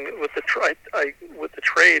 here's the thing with the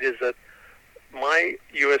trade is that my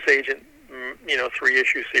U.S. Agent,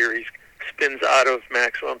 3-issue series spins out of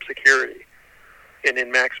Maximum Security, and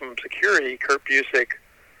in Maximum Security, Kurt Busiek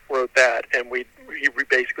wrote that, and he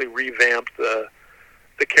basically revamped the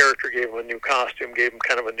character, gave him a new costume, gave him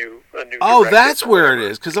kind of a new. Oh, that's where it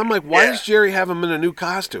is. Because I'm like, why does Jerry have him in a new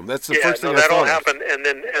costume? That's the first thing I thought. That all happened, and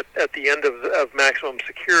then at the end of Maximum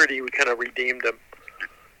Security, we kind of redeemed him.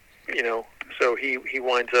 So he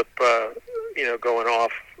winds up, going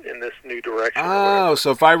off in this new direction. Oh,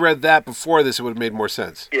 so if I read that before this, it would have made more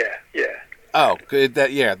sense. Yeah. Oh, there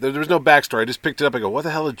was no backstory. I just picked it up and go, what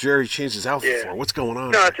the hell did Jerry change his outfit for? What's going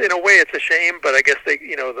on? No, in a way it's a shame, but I guess the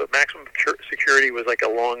Maximum Security was like a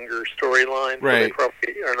longer storyline. Right. So they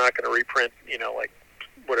probably are not going to reprint, like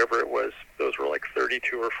whatever it was. Those were like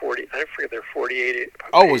 32 or 40. I forget, they're 48.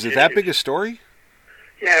 Oh, was it that big a story?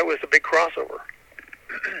 Yeah, it was a big crossover.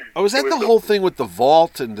 Oh, was that the whole thing with the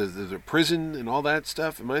vault and the prison and all that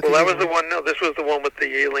stuff? Well, that was the one. No, this was the one with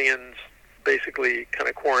the aliens basically kind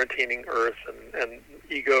of quarantining Earth and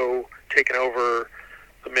Ego taking over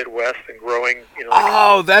the Midwest and growing.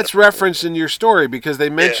 That's referenced in your story because they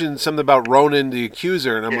mentioned something about Ronan the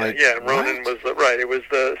Accuser, and I'm like, Ronan was right. It was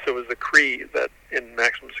the Kree that in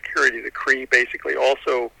Maximum Security, the Kree basically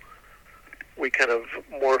also. We kind of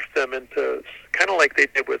morphed them into kind of like they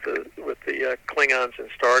did with the Klingons in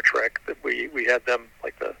Star Trek. That we had them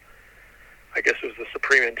like I guess it was the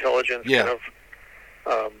Supreme Intelligence kind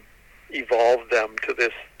of evolved them to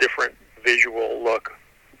this different visual look,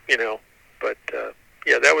 But that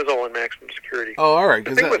was all in Maximum Security. Oh, all right.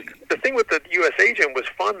 The thing with the U.S. Agent was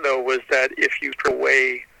fun though was that if you throw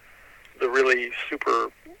away the really super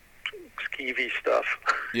skeevy stuff,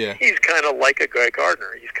 he's kind of like a Guy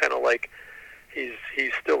Gardner. He's kind of like.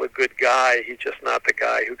 He's still a good guy. He's just not the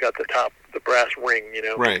guy who got the brass ring,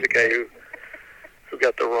 Right. He's the guy who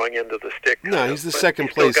got the wrong end of the stick. No, he's the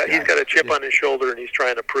second place guy. He's got a chip on his shoulder, and he's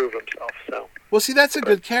trying to prove himself. So. Well, see, that's a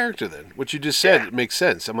good character then. What you just said it makes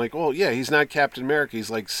sense. I'm like, well, yeah, he's not Captain America. He's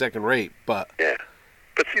like second rate, but. Yeah,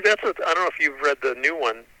 but see, I don't know if you've read the new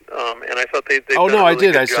one, and I thought they've Oh done no, a I really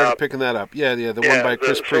did. good I started job. picking that up. Yeah, the one by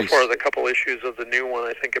Chris So Priest. far, the couple issues of the new one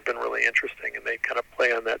I think have been really interesting, and they kind of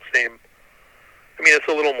play on that same. I mean, it's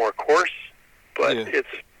a little more coarse, but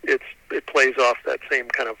it plays off that same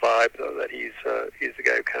kind of vibe, though. That he's the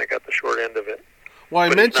guy who kind of got the short end of it. Well, I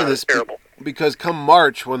But mentioned he's this not terrible. because come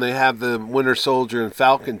March, when they have the Winter Soldier and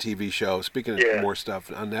Falcon TV show, speaking of Yeah. more stuff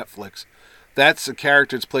on Netflix, that's a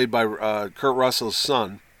character that's played by Kurt Russell's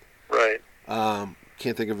son. Right.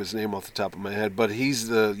 Can't think of his name off the top of my head, but he's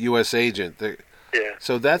the U.S. agent. Yeah.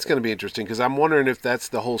 So that's going to be interesting because I'm wondering if that's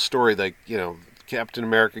the whole story. Like, Captain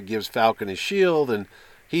America gives Falcon his shield, and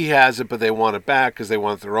he has it, but they want it back because they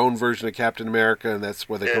want their own version of Captain America, and that's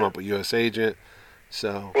where they come up with U.S. agent.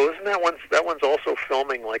 So. Well, isn't that one's also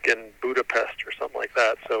filming like in Budapest or something like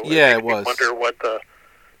that? So Yeah, it makes it was. me wonder what the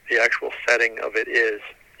actual setting of it is.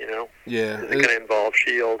 Yeah. Is it going to involve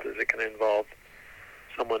Shield? Is it going to involve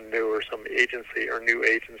someone new or some agency or new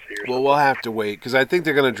agency or something? Well, we'll have to wait because I think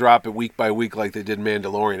they're going to drop it week by week like they did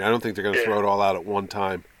Mandalorian. I don't think they're going to throw it all out at one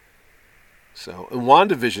time. So, and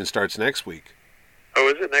WandaVision starts next week. Oh,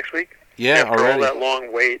 is it next week? Yeah, After already. all that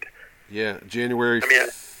long wait. Yeah, January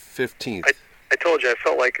 15th. I told you I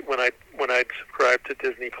felt like when I subscribed to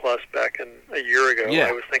Disney Plus back a year ago,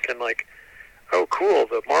 I was thinking like, oh, cool,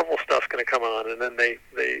 the Marvel stuff's going to come on, and then they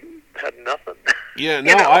had nothing. Yeah,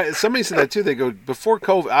 no, somebody said that too. They go, before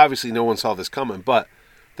COVID, obviously no one saw this coming, but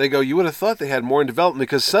they go, you would have thought they had more in development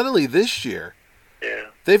because suddenly this year,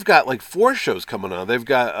 they've got like 4 shows coming on. They've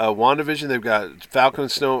got WandaVision, they've got Falcon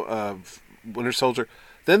and Winter Soldier.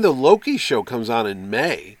 Then the Loki show comes on in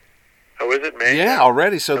May. Oh, is it May? Yeah,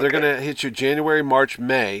 already. So they're going to hit you January, March,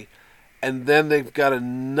 May. And then they've got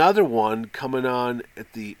another one coming on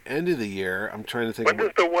at the end of the year. I'm trying to think. When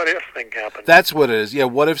does the What If thing happen? That's what it is. Yeah,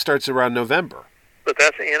 What If starts around November. But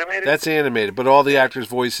that's animated? That's animated, but all the actors'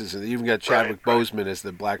 voices. And they even got Chadwick Boseman as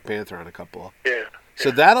the Black Panther on a couple. Yeah.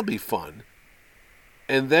 So that'll be fun.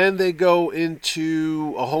 And then they go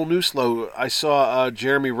into a whole new slow. I saw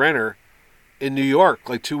Jeremy Renner in New York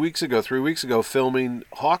like 3 weeks ago, filming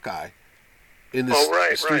Hawkeye in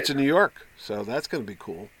the streets of New York. So that's going to be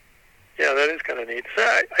cool. Yeah, that is kind of neat. So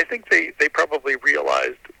I think they probably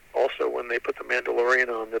realized also when they put The Mandalorian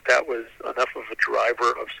on that was enough of a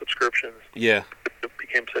driver of subscriptions. Yeah. It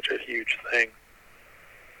became such a huge thing.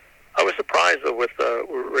 I was surprised though with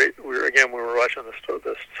we were watching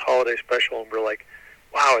this holiday special and we're like,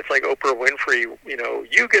 wow, it's like Oprah Winfrey.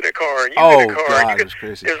 You get a car and you get a car. God, and it was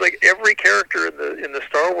crazy. There's like every character in the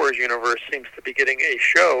Star Wars universe seems to be getting a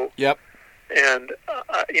show. Yep. And,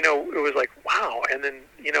 it was like, wow. And then,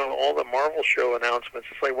 all the Marvel show announcements,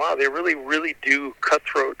 it's like, wow, they really, really do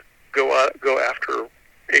cutthroat go after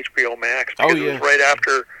HBO Max. Because it was right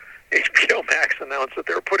after HBO Max announced that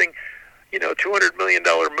they were putting, $200 million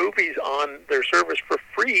movies on their service for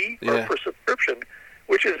free or for subscription,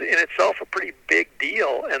 which is in itself a pretty big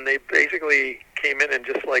deal. And they basically came in and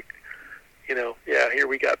just like, here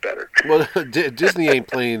we got better. Well, Disney ain't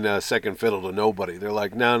playing second fiddle to nobody. They're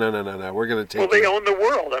like, no, we're going to take. Well, they own the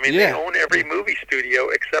world. I mean, they own every movie studio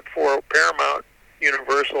except for Paramount,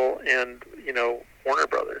 Universal, and Warner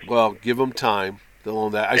Brothers. Well, give them time. They'll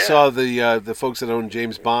own that. I saw the folks that own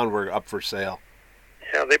James Bond were up for sale.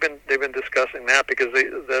 Yeah, they've been discussing that because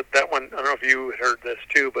that one. I don't know if you heard this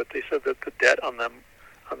too, but they said that the debt on the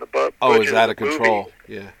budget is out of control.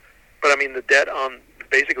 Movie, yeah. But I mean, the debt on.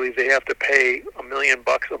 Basically, they have to pay $1 million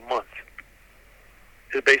a month.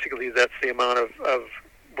 Basically, that's the amount of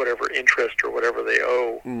whatever interest or whatever they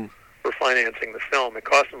owe for financing the film. It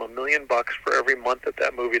costs them $1 million for every month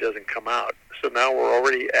that movie doesn't come out. So now we're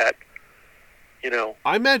already at,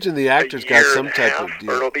 I imagine the actors got some type of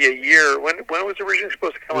deal. Or it'll be a year. When was it originally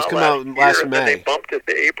supposed to come out? It was out last May. And they bumped it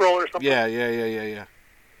to April or something. Yeah.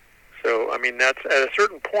 So I mean, that's at a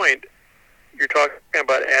certain point. You're talking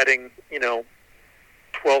about adding,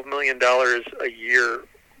 $12 million a year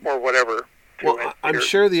or whatever. Well, I'm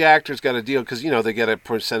sure the actors got a deal because, they get a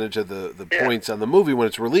percentage of the points on the movie when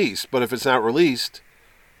it's released. But if it's not released,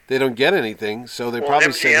 they don't get anything. So they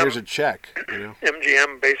probably say, here's a check.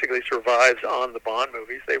 MGM basically survives on the Bond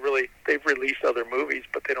movies. They've released other movies,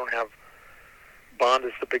 but they don't have Bond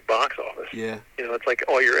as the big box office. Yeah. It's like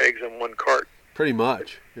all your eggs in one cart. Pretty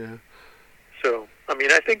much, yeah. So, I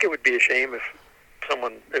mean, I think it would be a shame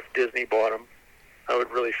if Disney bought them. I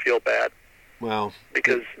would really feel bad. Well,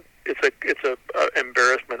 because it's a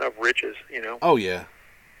embarrassment of riches, Oh yeah.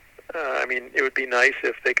 I mean, it would be nice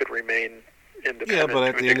if they could remain independent. Yeah, but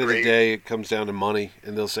at the end of the day, it comes down to money,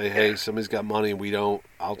 and they'll say, "Hey, somebody's got money, and we don't.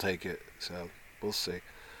 I'll take it." So we'll see.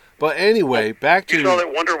 But anyway, back to you saw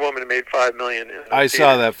that Wonder Woman made $5 million. I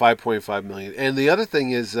saw that $5.5 million, and the other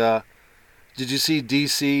thing is, Did you see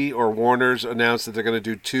DC or Warner's announce that they're going to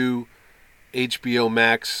do 2 HBO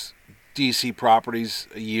Max DC properties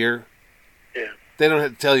a year? Yeah. They don't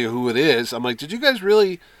have to tell you who it is. I'm like, did you guys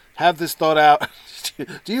really have this thought out?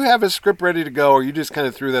 Do you have a script ready to go, or you just kind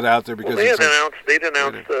of threw that out there because they'd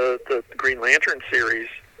announced the Green Lantern series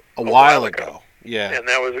a while ago. Yeah. And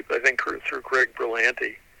that was, I think, through Greg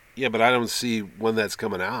Berlanti. Yeah, but I don't see when that's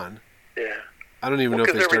coming on. Yeah. I don't even know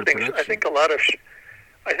if they started production. I think a lot of,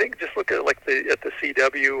 I think just look at like at the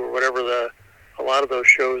CW or whatever, a lot of those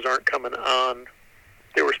shows aren't coming on.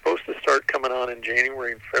 They were supposed to start coming on in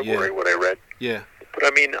January and February, what I read. Yeah. But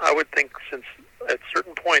I mean, I would think since at a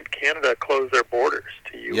certain point Canada closed their borders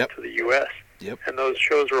to the U.S. Yep. And those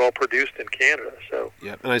shows are all produced in Canada. So.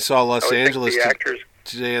 Yep. And I saw Los Angeles the actors.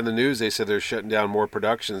 Today on the news. They said they're shutting down more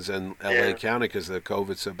productions in L.A. County because the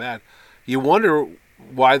COVID's so bad. You wonder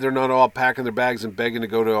why they're not all packing their bags and begging to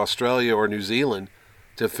go to Australia or New Zealand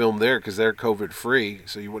to film there, because they're COVID-free,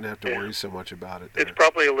 so you wouldn't have to worry so much about it there. It's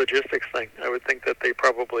probably a logistics thing. I would think that they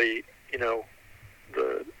probably,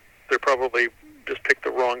 they're probably just picked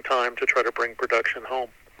the wrong time to try to bring production home.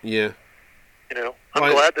 Yeah.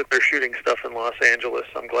 I'm glad that they're shooting stuff in Los Angeles.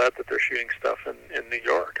 I'm glad that they're shooting stuff in New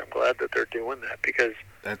York. I'm glad that they're doing that because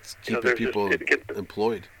that's keeping people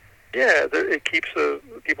employed. Yeah, it keeps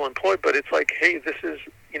people employed, but it's like, hey, this is,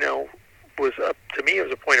 was up to me. It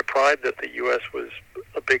was a point of pride that the U.S. was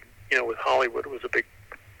a big, with Hollywood, was a big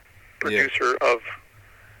producer of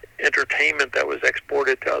entertainment that was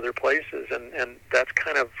exported to other places, and that's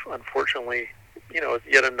kind of, unfortunately,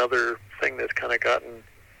 yet another thing that's kind of gotten.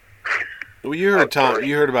 Well, you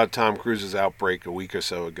heard about Tom Cruise's outbreak a week or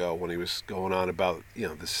so ago when he was going on about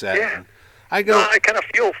the set. Yeah. And I kind of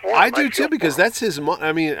feel for him. I do too, because that's his money.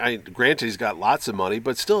 I mean, granted, he's got lots of money,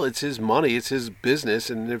 but still, it's his money, it's his business,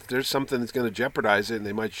 and if there's something that's going to jeopardize it and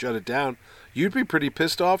they might shut it down, you'd be pretty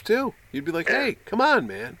pissed off too. You'd be like, hey, come on,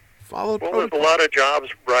 man, follow the protocol. There's a lot of jobs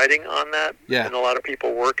riding on that, yeah, and a lot of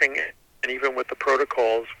people working, and even with the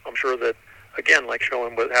protocols, I'm sure that, again, like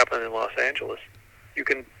showing what happened in Los Angeles, you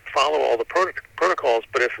can follow all the protocols,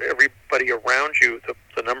 but if everybody around you,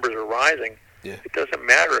 the numbers are rising, it doesn't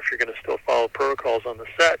matter if you're going to still follow protocols on the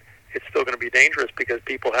set. It's still going to be dangerous because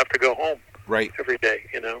people have to go home every day,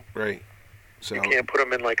 Right. So you can't put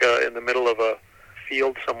them in in the middle of a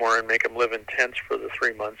field somewhere and make them live in tents for the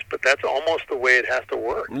 3 months, but that's almost the way it has to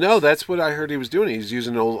work. No, that's what I heard he was doing. He's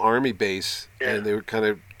using an old army base, and they were kind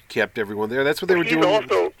of kept everyone there. That's what they were doing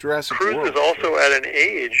in Jurassic World. Cruise is also at an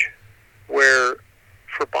age where,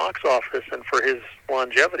 for box office and for his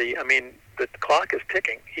longevity, I mean, the clock is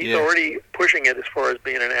ticking. He's already pushing it as far as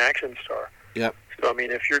being an action star. Yep. So, I mean,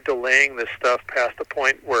 if you're delaying this stuff past the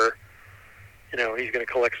point where, he's going to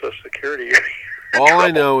collect Social Security, all I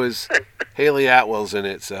know is Haley Atwell's in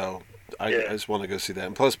it, so I just want to go see that.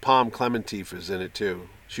 And plus, Pom Klementieff is in it too.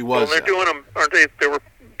 She was. Well, they're doing them, aren't they? They were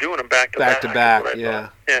doing them back to back. Back to back, yeah.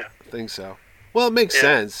 Yeah. I think so. Well, it makes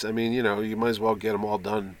sense. I mean, you might as well get them all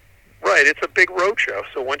done. Right, it's a big road show.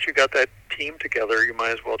 So once you got that team together, you might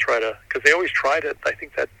as well try to, because they always tried it. I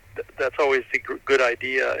think that's always the good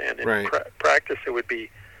idea, and in practice it would be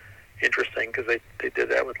interesting because they did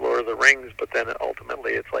that with Lord of the Rings, but then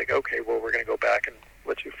ultimately it's like, okay, well, we're going to go back and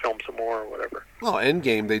let you film some more or whatever. Well,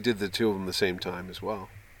 Endgame, they did the two of them the same time as well.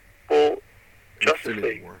 Well, Justice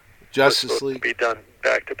League was supposed to be done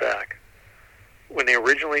back to back. When I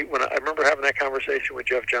remember having that conversation with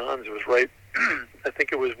Jeff Johns, it was right, I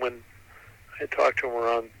think it was when I talked to him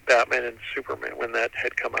around Batman and Superman when that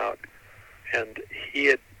had come out, and he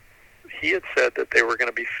had said that they were going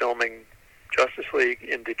to be filming Justice League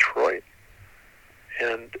in Detroit,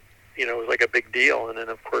 and it was like a big deal. And then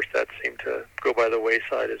of course that seemed to go by the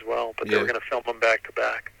wayside as well. But they were going to film them back to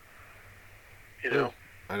back. I don't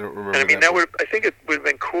remember. And I mean I think it would have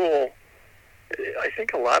been cool. I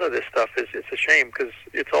think a lot of this stuff it's a shame because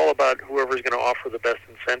it's all about whoever's going to offer the best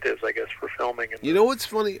incentives, I guess, for filming. And what's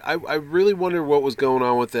funny? I really wonder what was going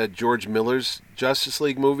on with that George Miller's Justice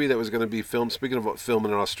League movie that was going to be filmed. Speaking of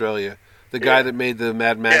filming in Australia, the guy that made the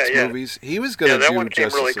Mad Max movies, he was going to do that one came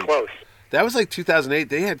Justice really League. Close. That was like 2008.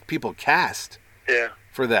 They had people cast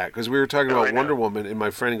for that because we were talking about Wonder Woman, and my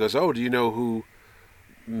friend goes, "Oh, do you know who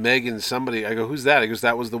Megan somebody?" I go, "Who's that?" He goes,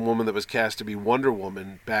 "That was the woman that was cast to be Wonder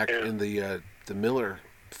Woman back in the Miller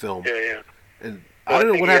film." Yeah. And I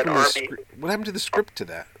don't know what happened. What happened to the script to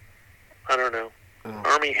that? I don't know.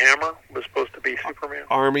 Armie Hammer was supposed to be Superman.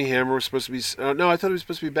 Armie Hammer was supposed to be. No, I thought he was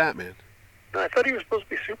supposed to be Batman. No, I thought he was supposed to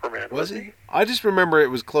be Superman. Was he? I just remember it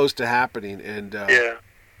was close to happening, and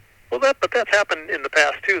Well, that's happened in the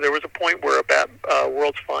past too. There was a point where a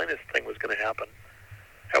World's Finest thing was going to happen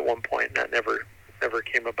at one point, and that never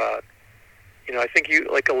came about. I think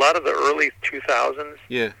like a lot of the early 2000s,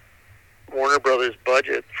 Yeah. Warner Brothers'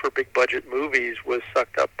 budget for big budget movies was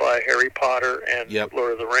sucked up by Harry Potter and Yep.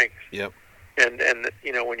 Lord of the Rings. Yep. And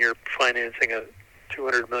when you're financing a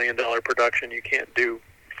 $200 million production, you can't do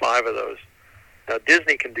 5 of those. Now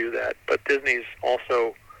Disney can do that, but Disney's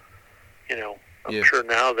also, I'm sure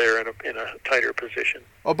now they're in a tighter position.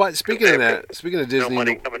 Oh, but speaking of Disney, no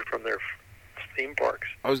money coming from their theme parks.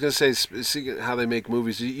 I was going to say, speaking of how they make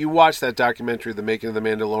movies, you watched that documentary, The Making of the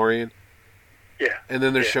Mandalorian? Yeah. And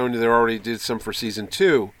then they're showing you they already did some for season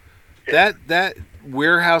 2. Yeah. That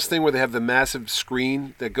warehouse thing where they have the massive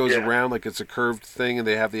screen that goes around like it's a curved thing and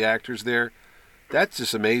they have the actors there, that's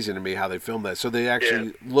just amazing to me how they filmed that. So they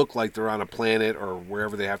actually look like they're on a planet or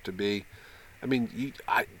wherever they have to be. I mean,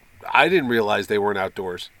 I didn't realize they weren't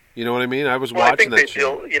outdoors. You know what I mean? I was watching that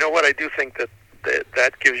show. You know what? I do think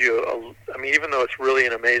that gives you even though it's really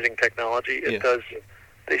an amazing technology, it does.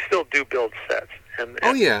 They still do build sets. And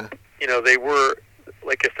they were,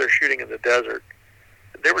 like, if they're shooting in the desert,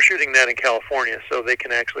 they were shooting that in California, so they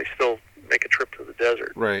can actually still make a trip to the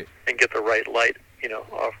desert, right, and get the right light,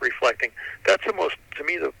 off reflecting. That's to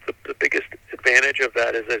me, the biggest advantage of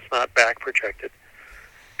that is it's not back projected,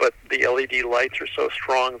 but the LED lights are so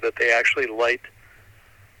strong that they actually light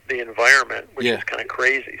the environment, which is kind of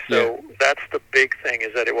crazy. So that's the big thing,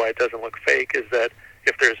 is that why it doesn't look fake, is that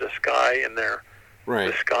if there's a sky in there,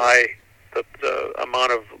 the sky, the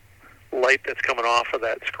amount of light that's coming off of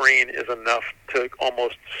that screen is enough to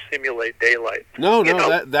almost simulate daylight. No,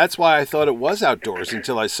 that's why I thought it was outdoors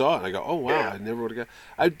until I saw it. I go, oh wow, I never would have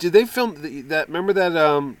got. Did they film that? Remember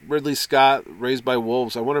that Ridley Scott Raised by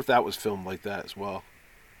Wolves? I wonder if that was filmed like that as well.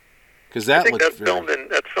 Because I think that's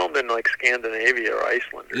filmed in like Scandinavia or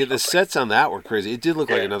Iceland. Or the sets on that were crazy. It did look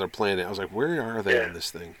like another planet. I was like, where are they on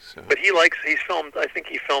this thing? So. But he's filmed. I think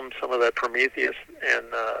he filmed some of that Prometheus and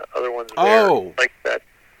other ones. Like that.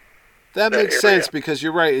 That makes sense because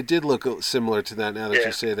you're right. It did look similar to that now that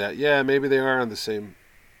you say that. Yeah, maybe they are on the same.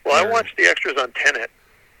 Well, I watched the extras on Tenet.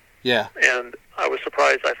 Yeah. And I was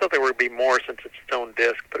surprised. I thought there would be more since it's its own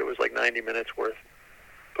disc, but it was like 90 minutes worth.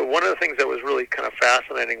 But one of the things that was really kind of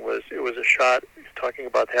fascinating was it was a shot talking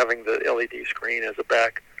about having the LED screen as a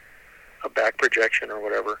back projection or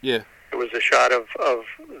whatever. Yeah. It was a shot of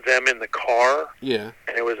them in the car. Yeah.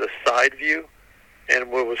 And it was a side view. And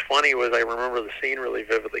what was funny was I remember the scene really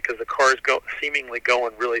vividly because the car's seemingly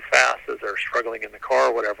going really fast as they're struggling in the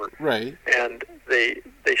car or whatever. Right. And they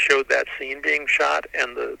showed that scene being shot,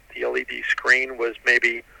 and the LED screen was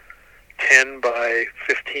maybe 10 by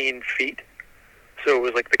 15 feet. So it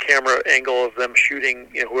was like the camera angle of them shooting,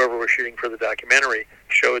 whoever was shooting for the documentary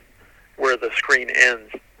showed where the screen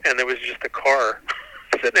ends. And there was just a car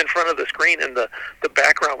sitting in front of the screen, and the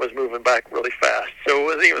background was moving back really fast.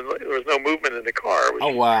 So there was no movement in the car.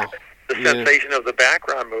 It was the sensation of the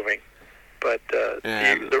background moving. But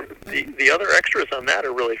the other extras on that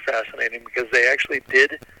are really fascinating because they actually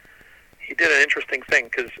he did an interesting thing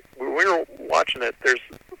because when we were watching it, there's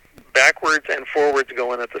backwards and forwards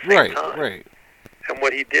going at the same time. Right. And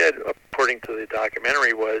what he did, according to the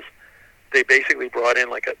documentary, was they basically brought in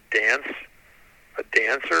like a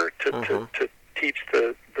dancer to teach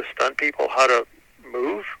the stunt people how to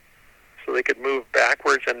move, so they could move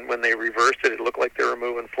backwards, and when they reversed it, it looked like they were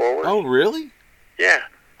moving forward. Oh, really? Yeah.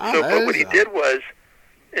 But what he did was,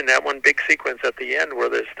 in that one big sequence at the end where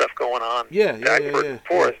there's stuff going on backward and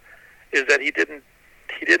forth, is that he didn't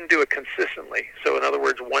do it consistently. So in other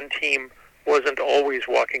words, one team wasn't always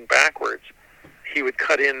walking backwards. He would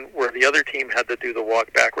cut in where the other team had to do the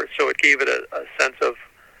walk backwards. So it gave it a sense of,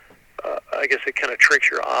 I guess it kind of tricks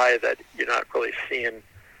your eye that you're not really seeing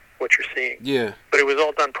what you're seeing. Yeah. But it was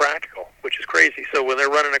all done practical, which is crazy. So when they're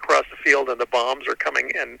running across the field and the bombs are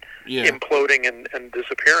coming and imploding and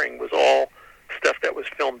disappearing, was all stuff that was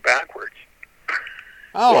filmed backwards.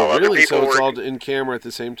 Oh, really? So it's all in camera at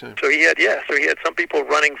the same time? So he had some people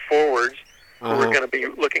running forwards who were going to be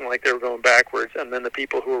looking like they were going backwards, and then the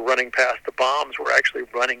people who were running past the bombs were actually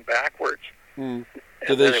running backwards. Mm.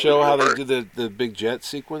 Did they show how they did the big jet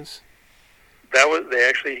sequence? They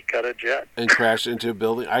actually got a jet and crashed into a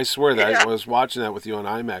building. I swear that I was watching that with you on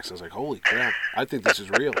IMAX. I was like, "Holy crap! I think this is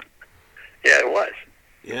real." Yeah, it was.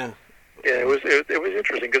 Yeah. Yeah, it was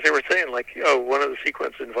interesting because they were saying like, one of the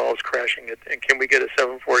sequences involves crashing it, and can we get a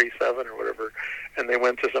 747 or whatever? And they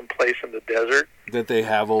went to some place in the desert that they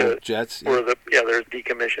have old jets. Where there's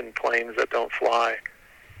decommissioned planes that don't fly,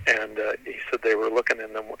 and he said they were looking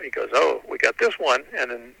in them. He goes, "Oh, we got this one,"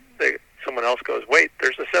 and then someone else goes, "Wait,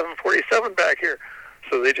 there's a 747 back here,"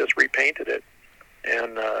 so they just repainted it,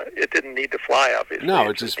 and it didn't need to fly, obviously.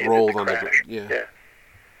 No, it just rolled on the crash. Yeah.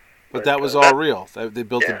 But that was all real. They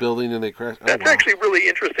built a building and they crashed. That's actually really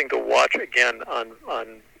interesting to watch again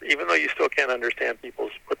on even though you still can't understand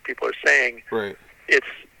what people are saying. Right. It's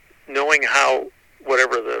knowing how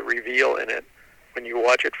whatever the reveal in it, when you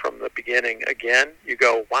watch it from the beginning again, you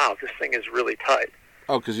go, wow, this thing is really tight.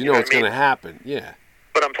 Oh, because you know it's going to happen. Yeah.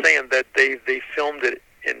 But I'm saying that they filmed it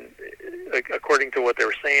according to what they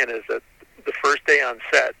were saying, is that the first day on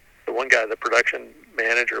set, the one guy, the production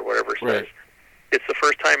manager or whatever, says, it's the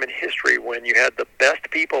first time in history when you had the best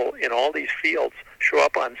people in all these fields show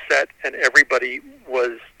up on set and everybody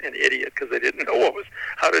was an idiot because they didn't know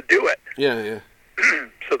how to do it. Yeah.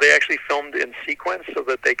 So they actually filmed in sequence so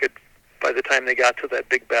that they could, by the time they got to that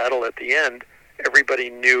big battle at the end, everybody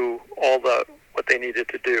knew what they needed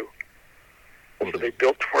to do. So they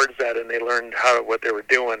built towards that, and they learned what they were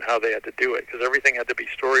doing, how they had to do it, because everything had to be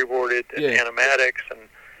storyboarded and animatics. And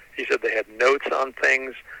he said they had notes on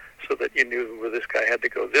things so that you knew where this guy had to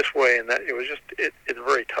go this way, and that it was just it's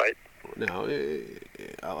very tight. Now,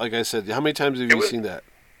 like I said, how many times have you seen that?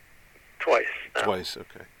 Twice. Twice,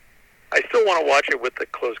 okay. I still want to watch it with the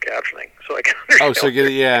closed captioning, so I can understand. Oh, so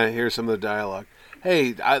hear some of the dialogue.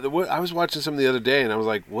 Hey, I was watching something the other day, and I was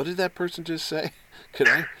like, what did that person just say? Could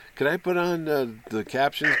I put on the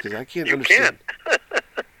captions? Because I can't understand. You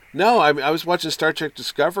can. No, I was watching Star Trek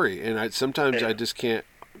Discovery, and sometimes I just can't.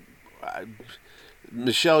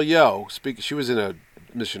 Michelle Yeoh, she was in a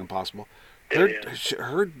Mission Impossible.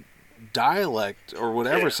 Her dialect or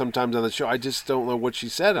whatever sometimes on the show, I just don't know what she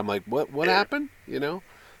said. I'm like, what happened?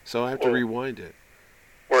 So I have to rewind it.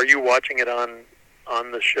 Or are you watching it on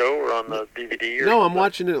the show or on the DVD? No, I'm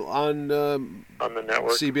watching it on the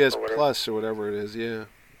network, CBS Plus or whatever it is. Yeah.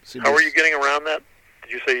 CBS. How are you getting around that?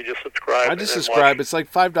 Did you say you just subscribe? I just subscribe. It's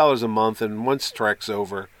like $5 a month, and once Trek's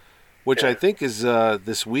over, which I think is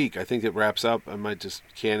this week. I think it wraps up. I might just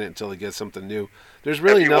can it until they get something new. There's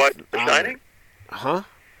really nothing. Have you watched The Shining? Huh?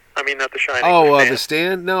 I mean, not The Shining. Oh, The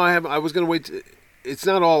Stand? No, I haven't. I was going to wait. It's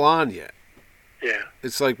not all on yet. Yeah.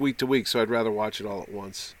 It's like week to week, so I'd rather watch it all at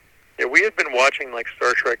once. Yeah, we had been watching like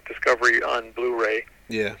Star Trek Discovery on Blu-ray.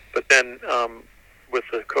 Yeah. But then with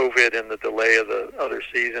the COVID and the delay of the other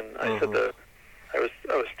season, I said I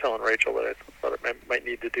was telling Rachel that I thought I might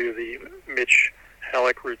need to do the Mitch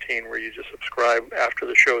Halleck routine where you just subscribe after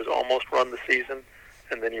the show's almost run the season,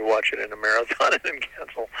 and then you watch it in a marathon and then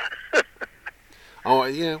cancel. Oh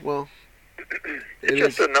yeah, well, it's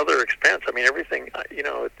just another expense. I mean, everything,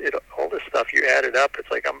 all this stuff you add it up. It's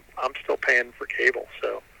like I'm still paying for cable,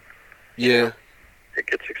 so yeah, it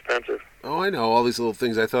gets expensive. Oh, I know all these little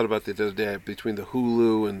things. I thought about the other day between the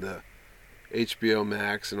Hulu and the HBO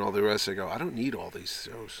Max and all the rest. I go, I don't need all these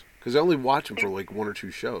shows because I only watch them for like one or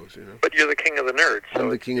two shows, But you're the king of the nerds. So I'm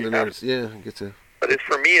the king of the nerds. Yeah, I get to. But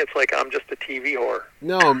for me, it's like I'm just a TV whore.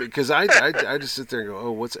 No, because I just sit there and go,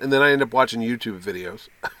 oh, what's... And then I end up watching YouTube videos,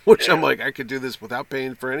 which I'm like, I could do this without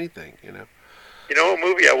paying for anything, You know a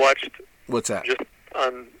movie I watched? What's that? Just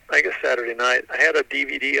on, I guess, Saturday night. I had a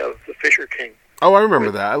DVD of The Fisher King. Oh, I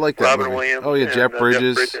remember that. I like that Robin movie. Williams. Oh, yeah, Jeff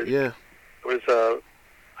Bridges. Yeah. It was,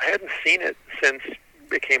 I hadn't seen it since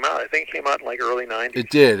it came out. I think it came out in like early 90s.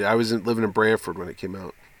 It did. I was living in Brantford when it came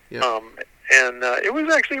out. Yeah. And it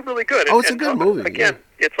was actually really good. Oh, it's a good movie. Again,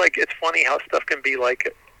 it's funny how stuff can be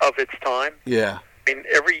like of its time. Yeah. I mean,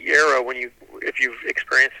 every era, if you've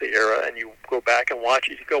experienced the era and you go back and watch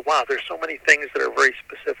it, you go, wow, there's so many things that are very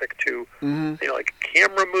specific to, like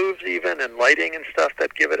camera moves even and lighting and stuff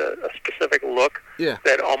that give it a specific look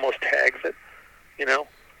that almost tags it,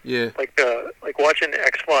 Yeah. Like watching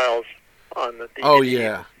X-Files on the DVD. Oh,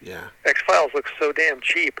 yeah. X-Files looks so damn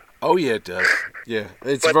cheap. Oh, yeah, it does. Yeah.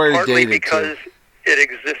 It's but very partly dated, because too. It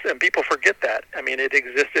exists, and people forget that. I mean, it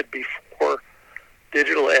existed before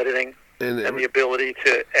digital editing and the ability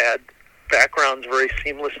to add backgrounds very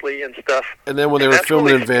seamlessly and stuff. And then when they were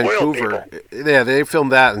filming in Vancouver, they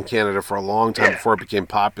filmed that in Canada for a long time before it became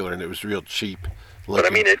popular, and it was real cheap looking.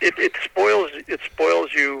 But I mean, it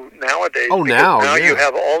spoils you nowadays. Oh, now you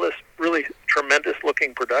have all this really tremendous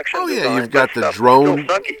looking production. Oh yeah, you've got the drone.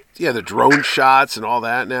 Yeah, the drone shots and all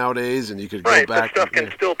that nowadays, and you could go back. But stuff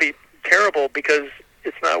can still be terrible because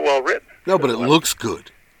it's not well written. No, but it looks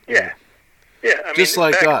good. Yeah. Yeah, I mean, just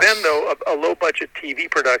like back us. then, though, a low-budget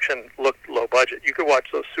TV production looked low-budget. You could watch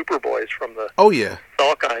those Superboys from the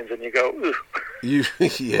Salkinds, and you go, ooh.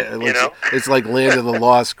 It's like Land of the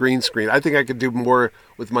Lost green screen. I think I could do more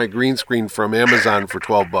with my green screen from Amazon for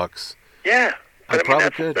 $12. Yeah, but I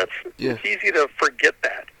probably could. It's easy to forget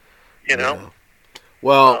that, Yeah.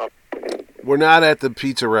 Well, we're not at the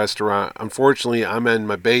pizza restaurant. Unfortunately, I'm in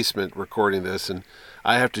my basement recording this, and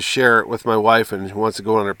I have to share it with my wife, and who wants to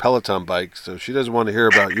go on her Peloton bike, so she doesn't want to hear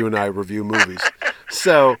about you and I review movies.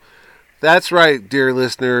 So That's right, dear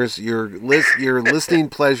listeners. Your listening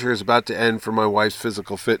pleasure is about to end for my wife's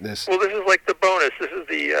physical fitness. Well, this is like the bonus. This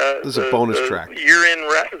is a bonus track. The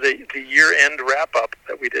year-end wrap-up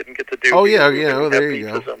that we didn't get to do. Oh yeah. There you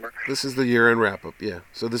go. Summer. This is the year-end wrap-up. Yeah.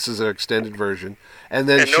 So this is an extended version, and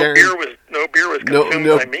then no beer was consumed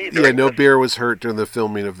by me. No beer was hurt during the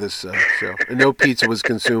filming of this show, and no pizza was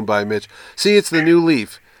consumed by Mitch. See, it's the new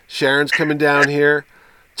leaf. Sharon's coming down here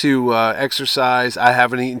to exercise. I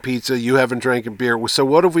haven't eaten pizza. You haven't drank beer. So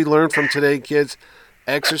what have we learned from today, kids?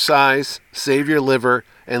 Exercise, save your liver,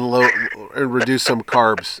 and reduce some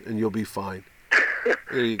carbs, and you'll be fine.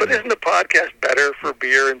 There you but go. Isn't the podcast better for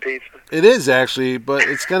beer and pizza? It is, actually, but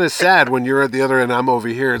it's kind of sad when you're at the other end, I'm over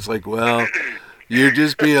here. It's like, well, you'd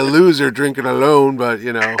just be a loser drinking alone, but,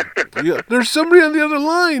 there's somebody on the other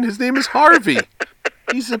line. His name is Harvey.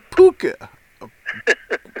 He's a puka.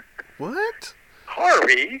 What?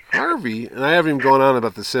 Harvey, and I haven't even gone on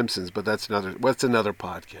about The Simpsons, but that's another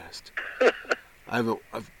podcast.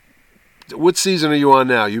 What season are you on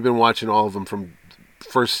now? You've been watching all of them from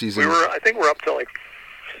first season. I think we're up to like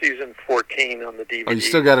season 14 on the DVD. Oh, you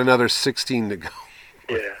still got another 16 to go.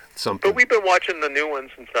 Yeah. Something. But we've been watching the new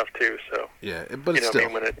ones and stuff too, so. Yeah, but it's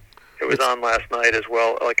still. when it was on last night as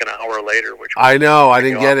well, like an hour later. I know, I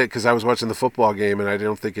didn't get it because I was watching the football game and I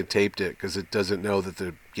don't think it taped it because it doesn't know that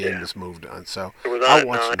the game was moved on. So it was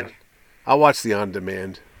on I'll watch the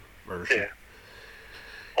on-demand version. Yeah.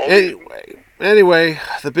 Anyway,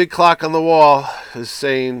 the big clock on the wall is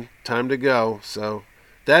saying time to go. So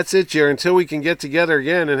that's it, Jerry. Until we can get together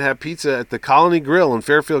again and have pizza at the Colony Grill in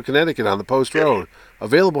Fairfield, Connecticut on the Post Road.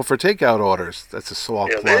 Available for takeout orders. That's a small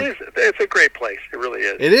plug. It's a great place. It really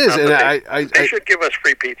is. It is, and they should give us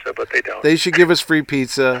free pizza, but they don't. They should give us free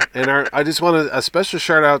pizza. And I just want a special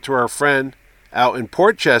shout out to our friend out in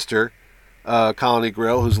Port Chester, Colony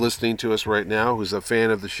Grill, who's listening to us right now, who's a fan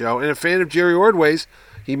of the show and a fan of Jerry Ordway's.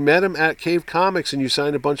 He met him at Cave Comics, and you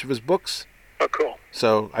signed a bunch of his books. Oh, cool.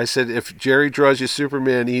 So I said, if Jerry draws you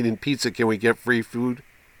Superman eating pizza, can we get free food?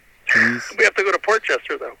 Please? We have to go to Port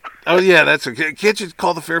Chester, though. Oh, yeah, that's okay. Can't you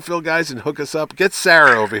call the Fairfield guys and hook us up? Get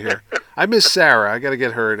Sarah over here. I miss Sarah. I got to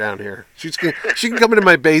get her down here. She can come into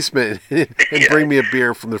my basement and bring me a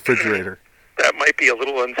beer from the refrigerator. That might be a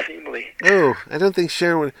little unseemly. Oh, I don't think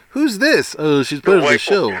Sharon would. Who's this? Oh, she's part of the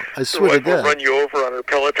show. I swear to God. Will run you over on her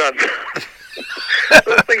Peloton.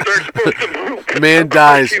 Those things aren't supposed to move. Man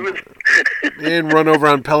dies. Man run over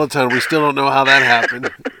on Peloton. We still don't know how that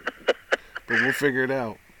happened. But we'll figure it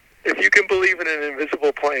out. If you can believe in an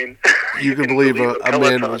invisible plane, you can believe a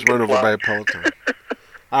man was run over by a Peloton.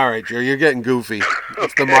 All right, Jerry, you're getting goofy.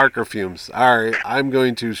 It's the marker fumes. All right, I'm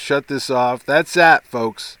going to shut this off. That's that,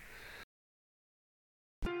 folks.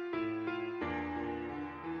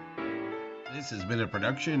 This has been a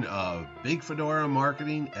production of Big Fedora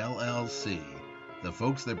Marketing, LLC. The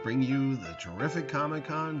folks that bring you the terrific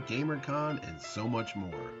Comic-Con, GamerCon, and so much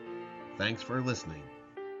more. Thanks for listening.